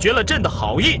然拒绝了朕的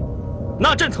好意，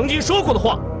那朕曾经说过的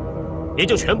话也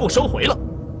就全部收回了。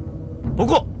不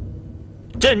过，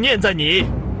朕念在你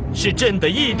是朕的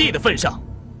义弟的份上，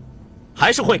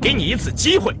还是会给你一次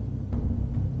机会。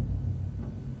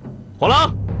火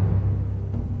狼，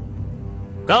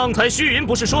刚才虚云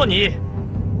不是说你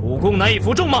武功难以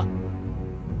服众吗？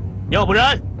要不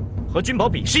然和君宝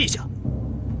比试一下，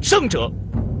胜者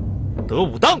得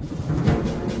武当。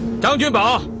张君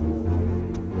宝，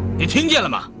你听见了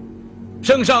吗？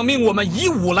圣上命我们以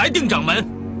武来定掌门。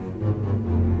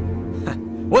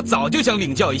我早就想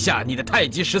领教一下你的太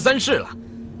极13式了，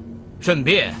顺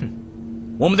便，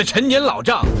我们的陈年老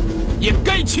账也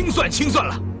该清算清算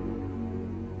了。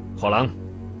火狼，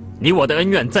你我的恩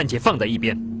怨暂且放在一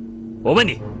边。我问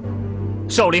你，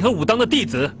少林和武当的弟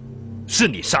子，是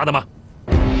你杀的吗？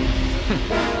哼，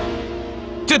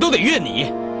这都得怨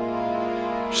你。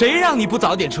谁让你不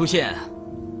早点出现？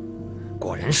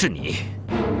果然是你！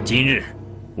今日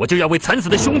我就要为惨死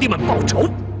的兄弟们报仇！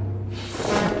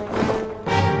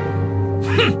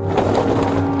哼！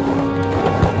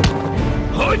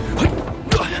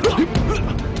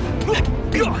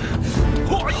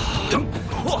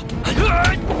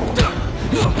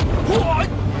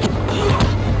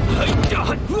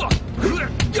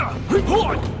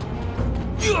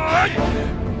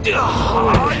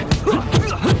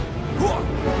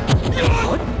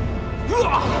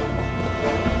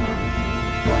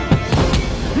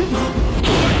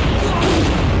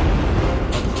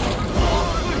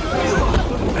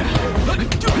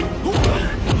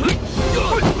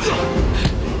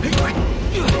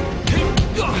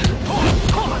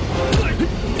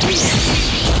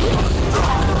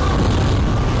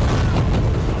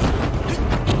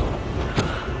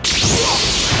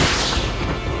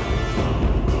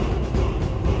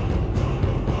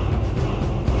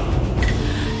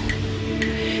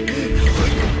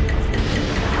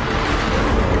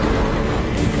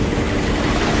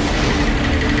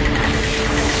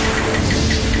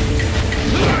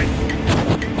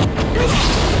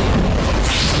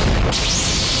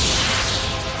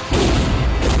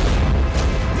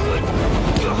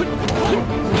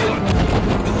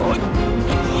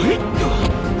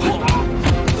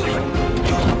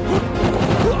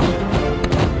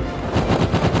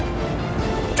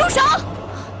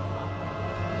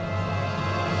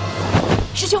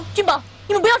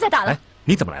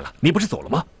你怎么来了？你不是走了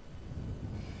吗？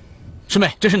师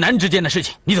妹，这是男人之间的事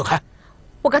情，你走开。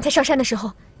我刚才上山的时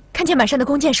候，看见满山的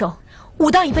弓箭手，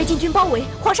武当已被禁军包围，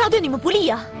皇上对你们不利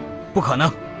呀！不可能，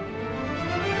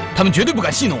他们绝对不敢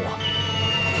戏弄我。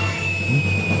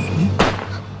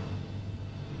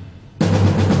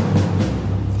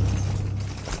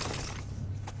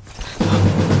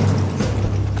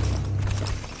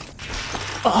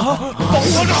保护皇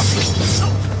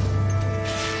上！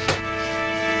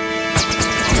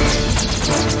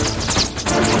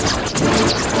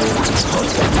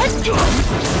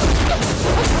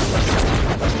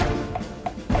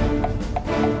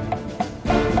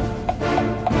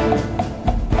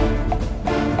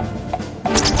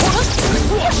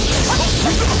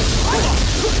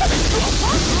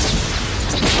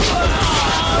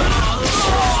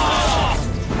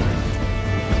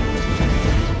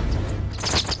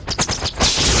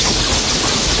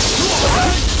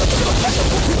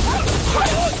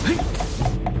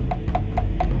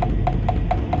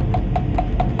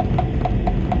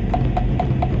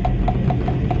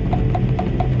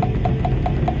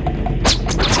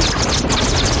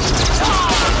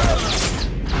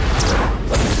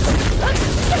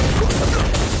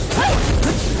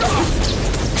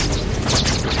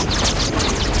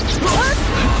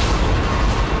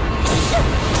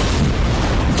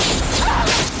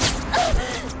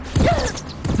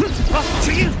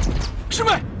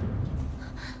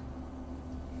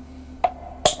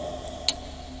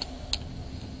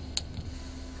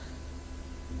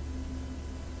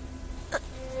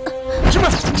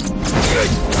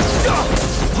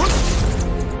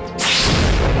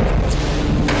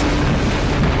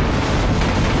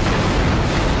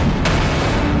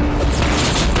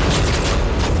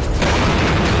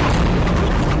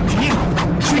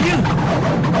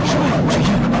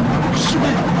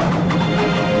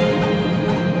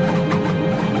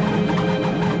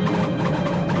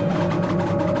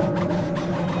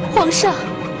皇上，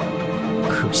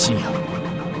可惜呀，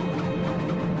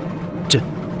朕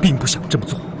并不想这么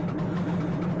做。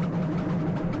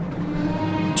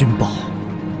君宝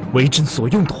为朕所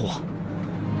用的话，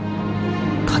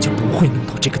他就不会弄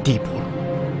到这个地步了。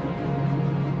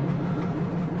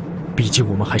毕竟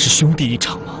我们还是兄弟一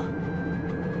场嘛。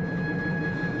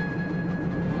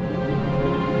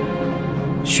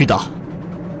徐达，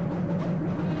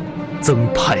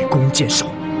增派弓箭手。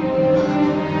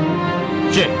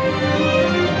是。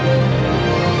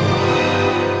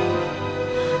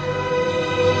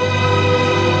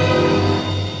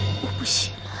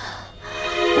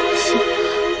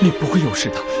你不会有事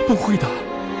的，不会的，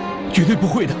绝对不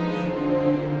会的。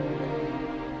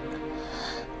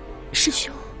师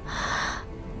兄，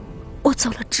我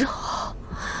走了之后，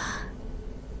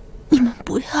你们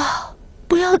不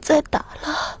要再打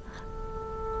了，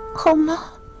好吗？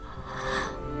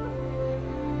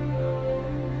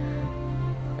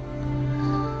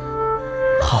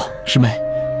好，师妹，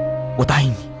我答应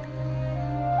你，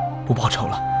不报仇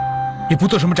了，也不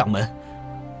做什么掌门，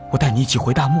我带你一起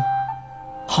回大漠。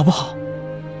好不好？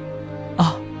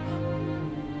啊！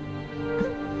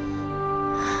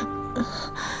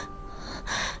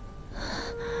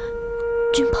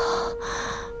君宝，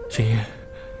雪云，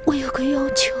我有个要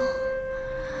求。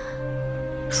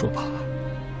说吧。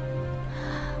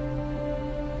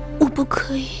我不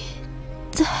可以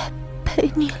再陪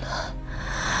你了。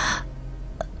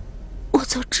我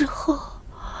走之后，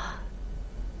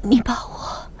你把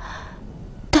我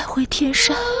带回天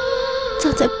山，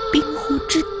葬在冰湖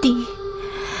之底，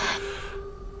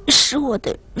使我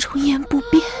的容颜不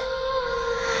变。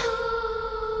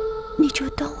你就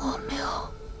当我没有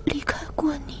离开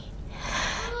过你，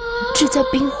只在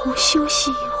冰湖休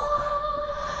息一会儿。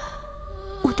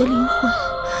我的灵魂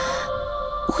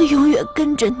会永远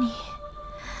跟着你。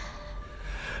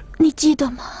你记得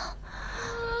吗？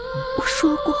我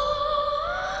说过，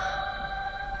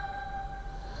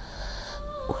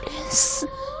我连死。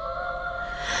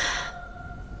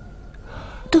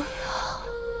对啊，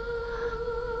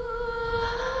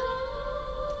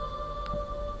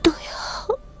都要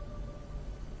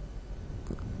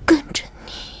跟着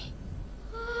你。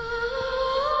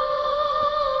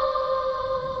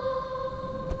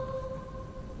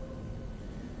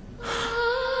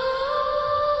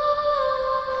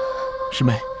师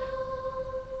妹，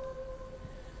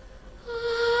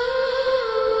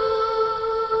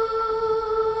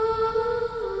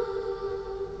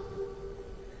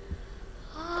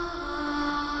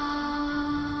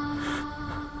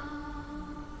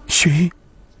雪英，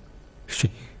雪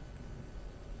英，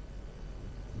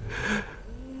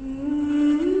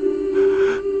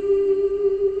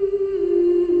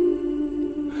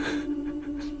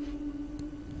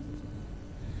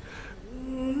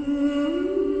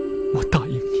我答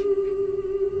应你，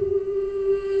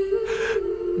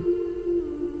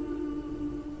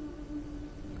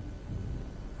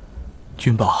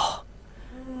君宝，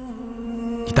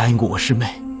你答应过我师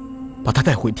妹，把她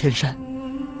带回天山，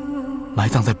埋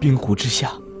葬在冰湖之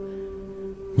下。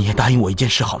你也答应我一件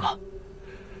事好吗？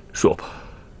说吧。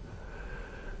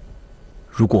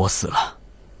如果我死了，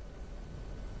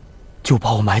就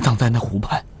把我埋葬在那湖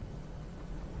畔，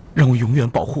让我永远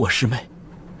保护我师妹。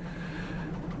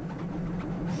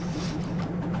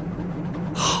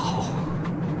好，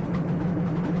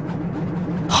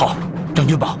好，张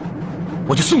君宝，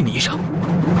我就送你一程。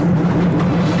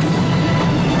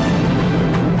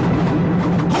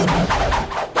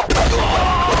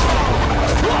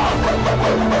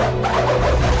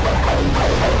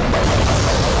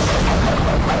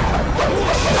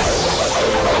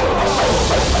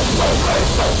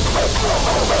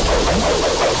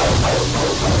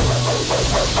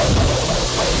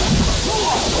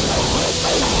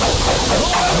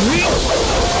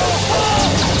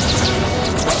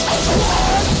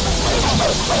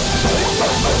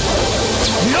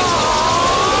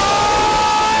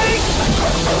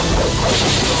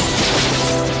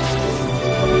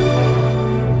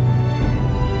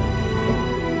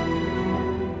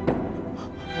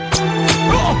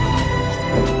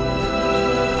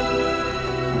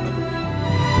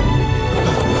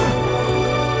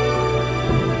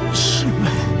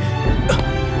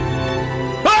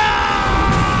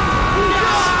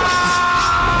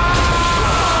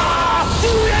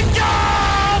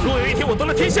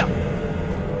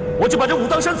我就把这武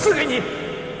当山赐给你，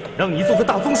让你做个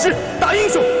大宗师、大英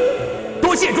雄，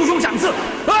多谢诸兄赏赐。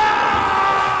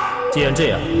既然这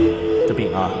样，这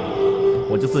饼啊，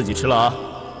我就自己吃了啊。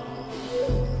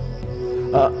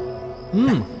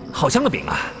好香的饼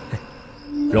啊！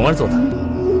蓉儿做的，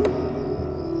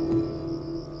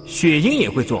雪英也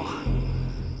会做。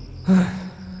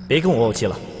别跟我怄气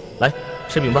了，来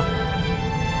吃饼吧。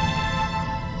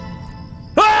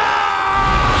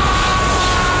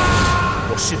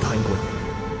我是答应过你，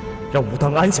让武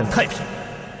当安享太平，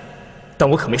但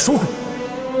我可没说过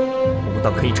武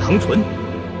当可以长存。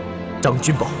张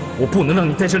君宝，我不能让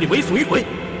你在这里为所欲为。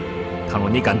倘若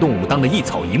你敢动武当的一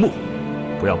草一木，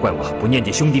不要怪我不念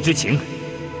及兄弟之情。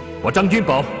我张君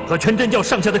宝和全真教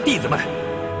上下的弟子们，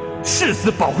誓死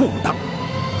保护武当。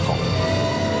好，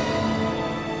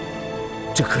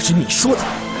这可是你说的。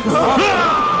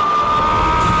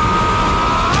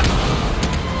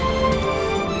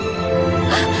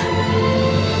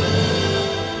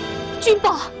君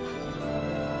宝，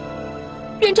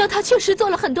元璋他确实做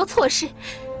了很多错事，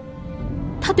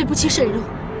他对不起沈荣，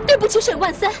对不起沈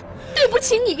万三，对不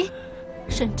起你，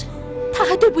甚至他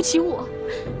还对不起我。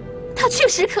他确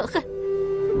实可恨，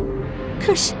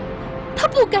可是他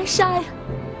不该杀呀。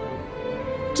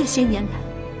这些年来，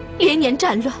连年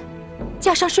战乱，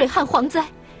加上水旱蝗灾，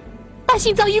百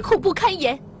姓早已苦不堪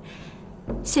言。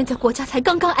现在国家才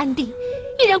刚刚安定，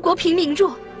依然国贫民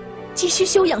弱，急需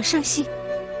休养生息。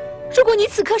如果你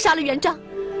此刻杀了元璋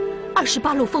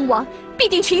，28路封王必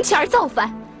定群起而造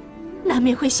反，难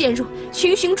免会陷入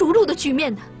群雄逐鹿的局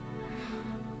面的。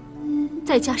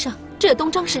再加上浙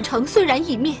东张士诚虽然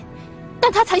已灭，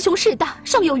但他财雄势大，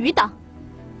尚有余党，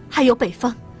还有北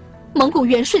方蒙古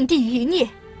元顺帝余孽，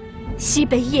西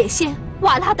北叶仙、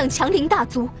瓦剌等强邻大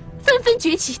族纷纷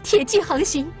崛起，铁骑横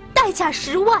行，带甲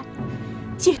10万，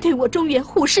皆对我中原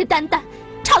虎视眈眈，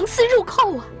长刺入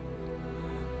寇啊！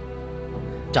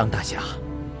张大侠，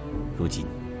如今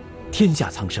天下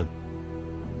苍生，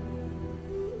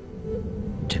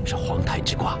正是皇台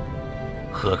之卦，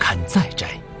何堪再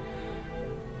摘？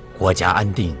国家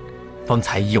安定，方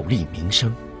才有利民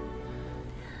生。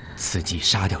伺机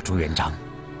杀掉朱元璋，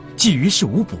既于事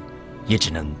无补，也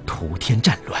只能图添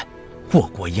战乱，祸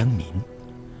国殃民。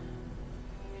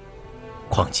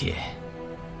况且，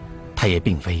他也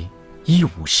并非一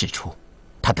无是处。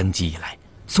他登基以来，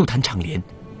素谈倡廉，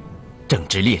正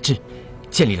直列治，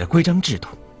建立了规章制度，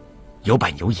有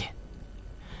板有眼。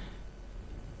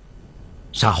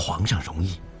杀皇上容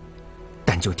易，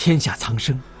但救天下苍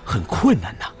生很困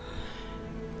难呐。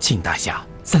请大侠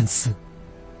三思。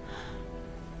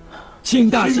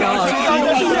请大侠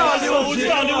留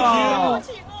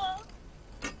情。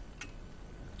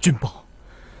君宝，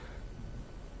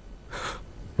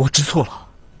我知错了，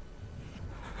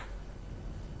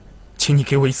请你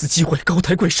给我一次机会，高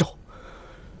抬贵手。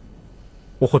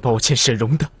我会把我欠沈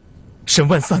荣的、沈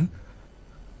万三，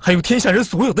还有天下人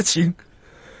所有的情，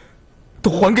都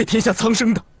还给天下苍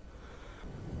生的。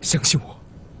相信我。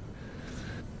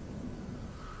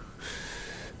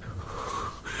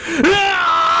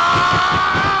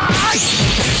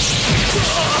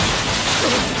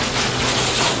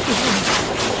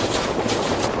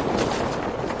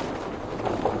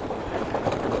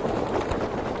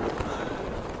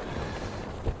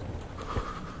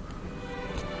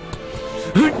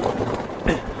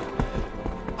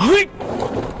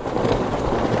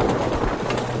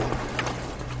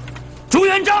朱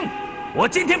元璋，我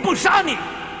今天不杀你，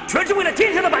全是为了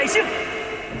天下的百姓。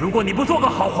如果你不做个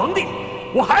好皇帝，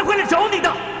我还会来找你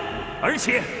的，而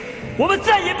且我们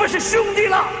再也不是兄弟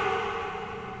了。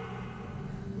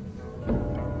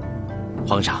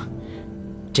皇上，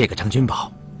这个张君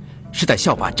宝是在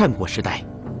效法战国时代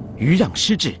余让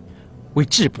失志，为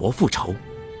智伯复仇。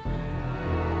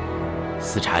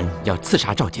司禅要刺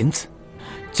杀赵简子，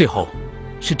最后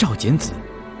是赵简子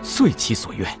遂其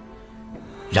所愿，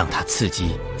让他刺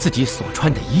激自己所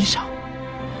穿的衣裳，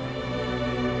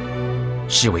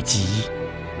是为基衣。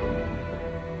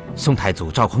宋太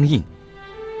祖赵匡胤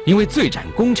因为罪斩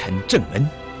功臣郑恩，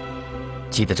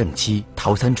气得正妻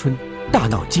陶三春大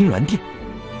闹金銮殿。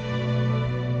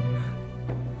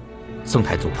宋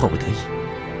太祖迫不得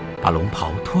已，把龙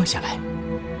袍脱下来，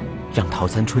让陶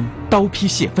三春刀劈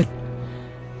泄愤，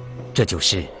这就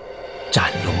是斩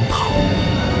龙袍。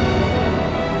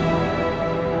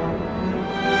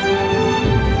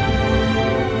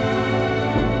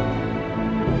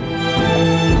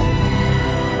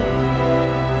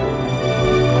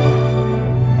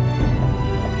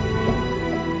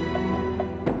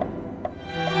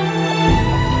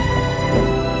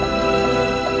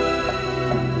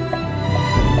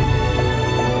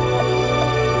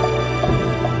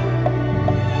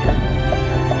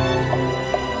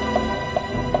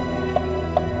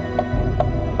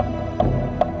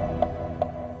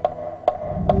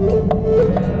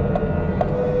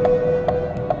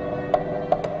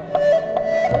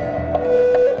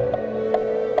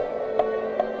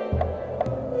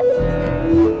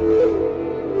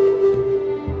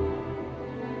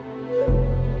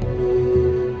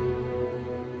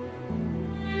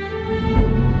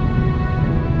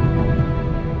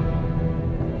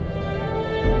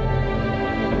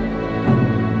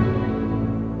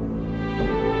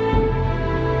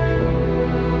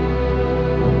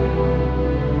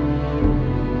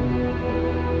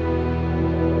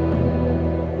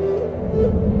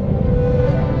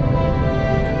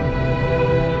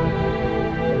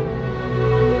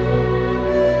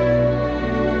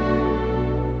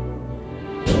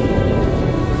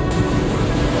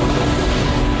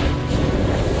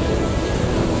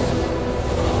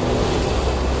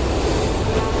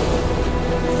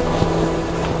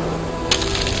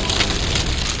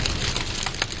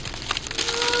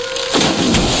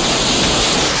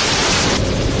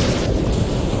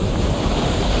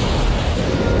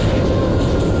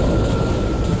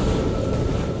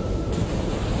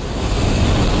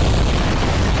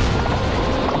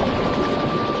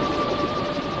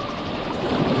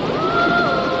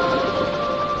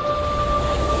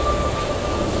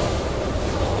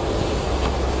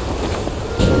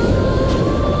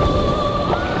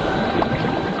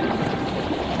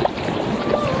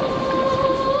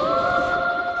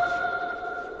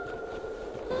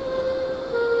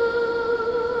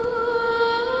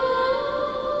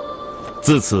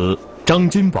自此，张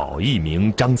君宝艺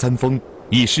名张三丰，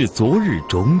已是昨日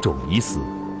种种已死。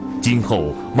今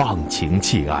后忘情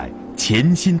弃爱，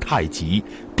潜心太极，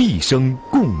毕生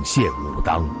贡献武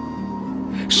当。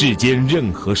世间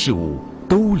任何事物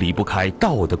都离不开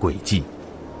道的轨迹，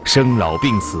生老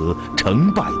病死，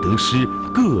成败得失，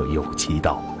各有其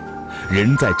道。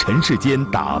人在尘世间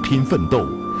打拼奋斗，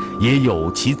也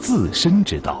有其自身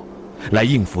之道，来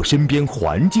应付身边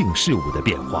环境事物的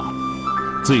变化。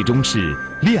最终是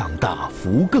量大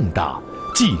福更大，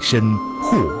济身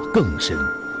祸更深。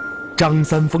张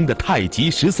三丰的太极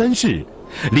13式，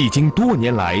历经多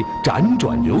年来辗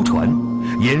转流传，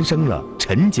延伸了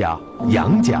陈家、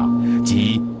杨家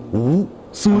及吴、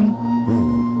孙、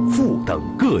武、傅等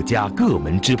各家各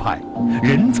门支派，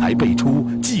人才辈出，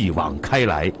继往开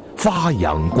来，发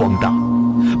扬光大。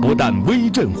不但威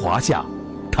震华夏，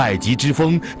太极之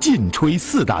风尽吹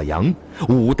4大洋，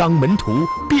武当门徒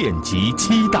遍及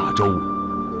7大洲。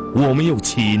我们又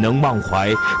岂能忘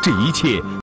怀这一切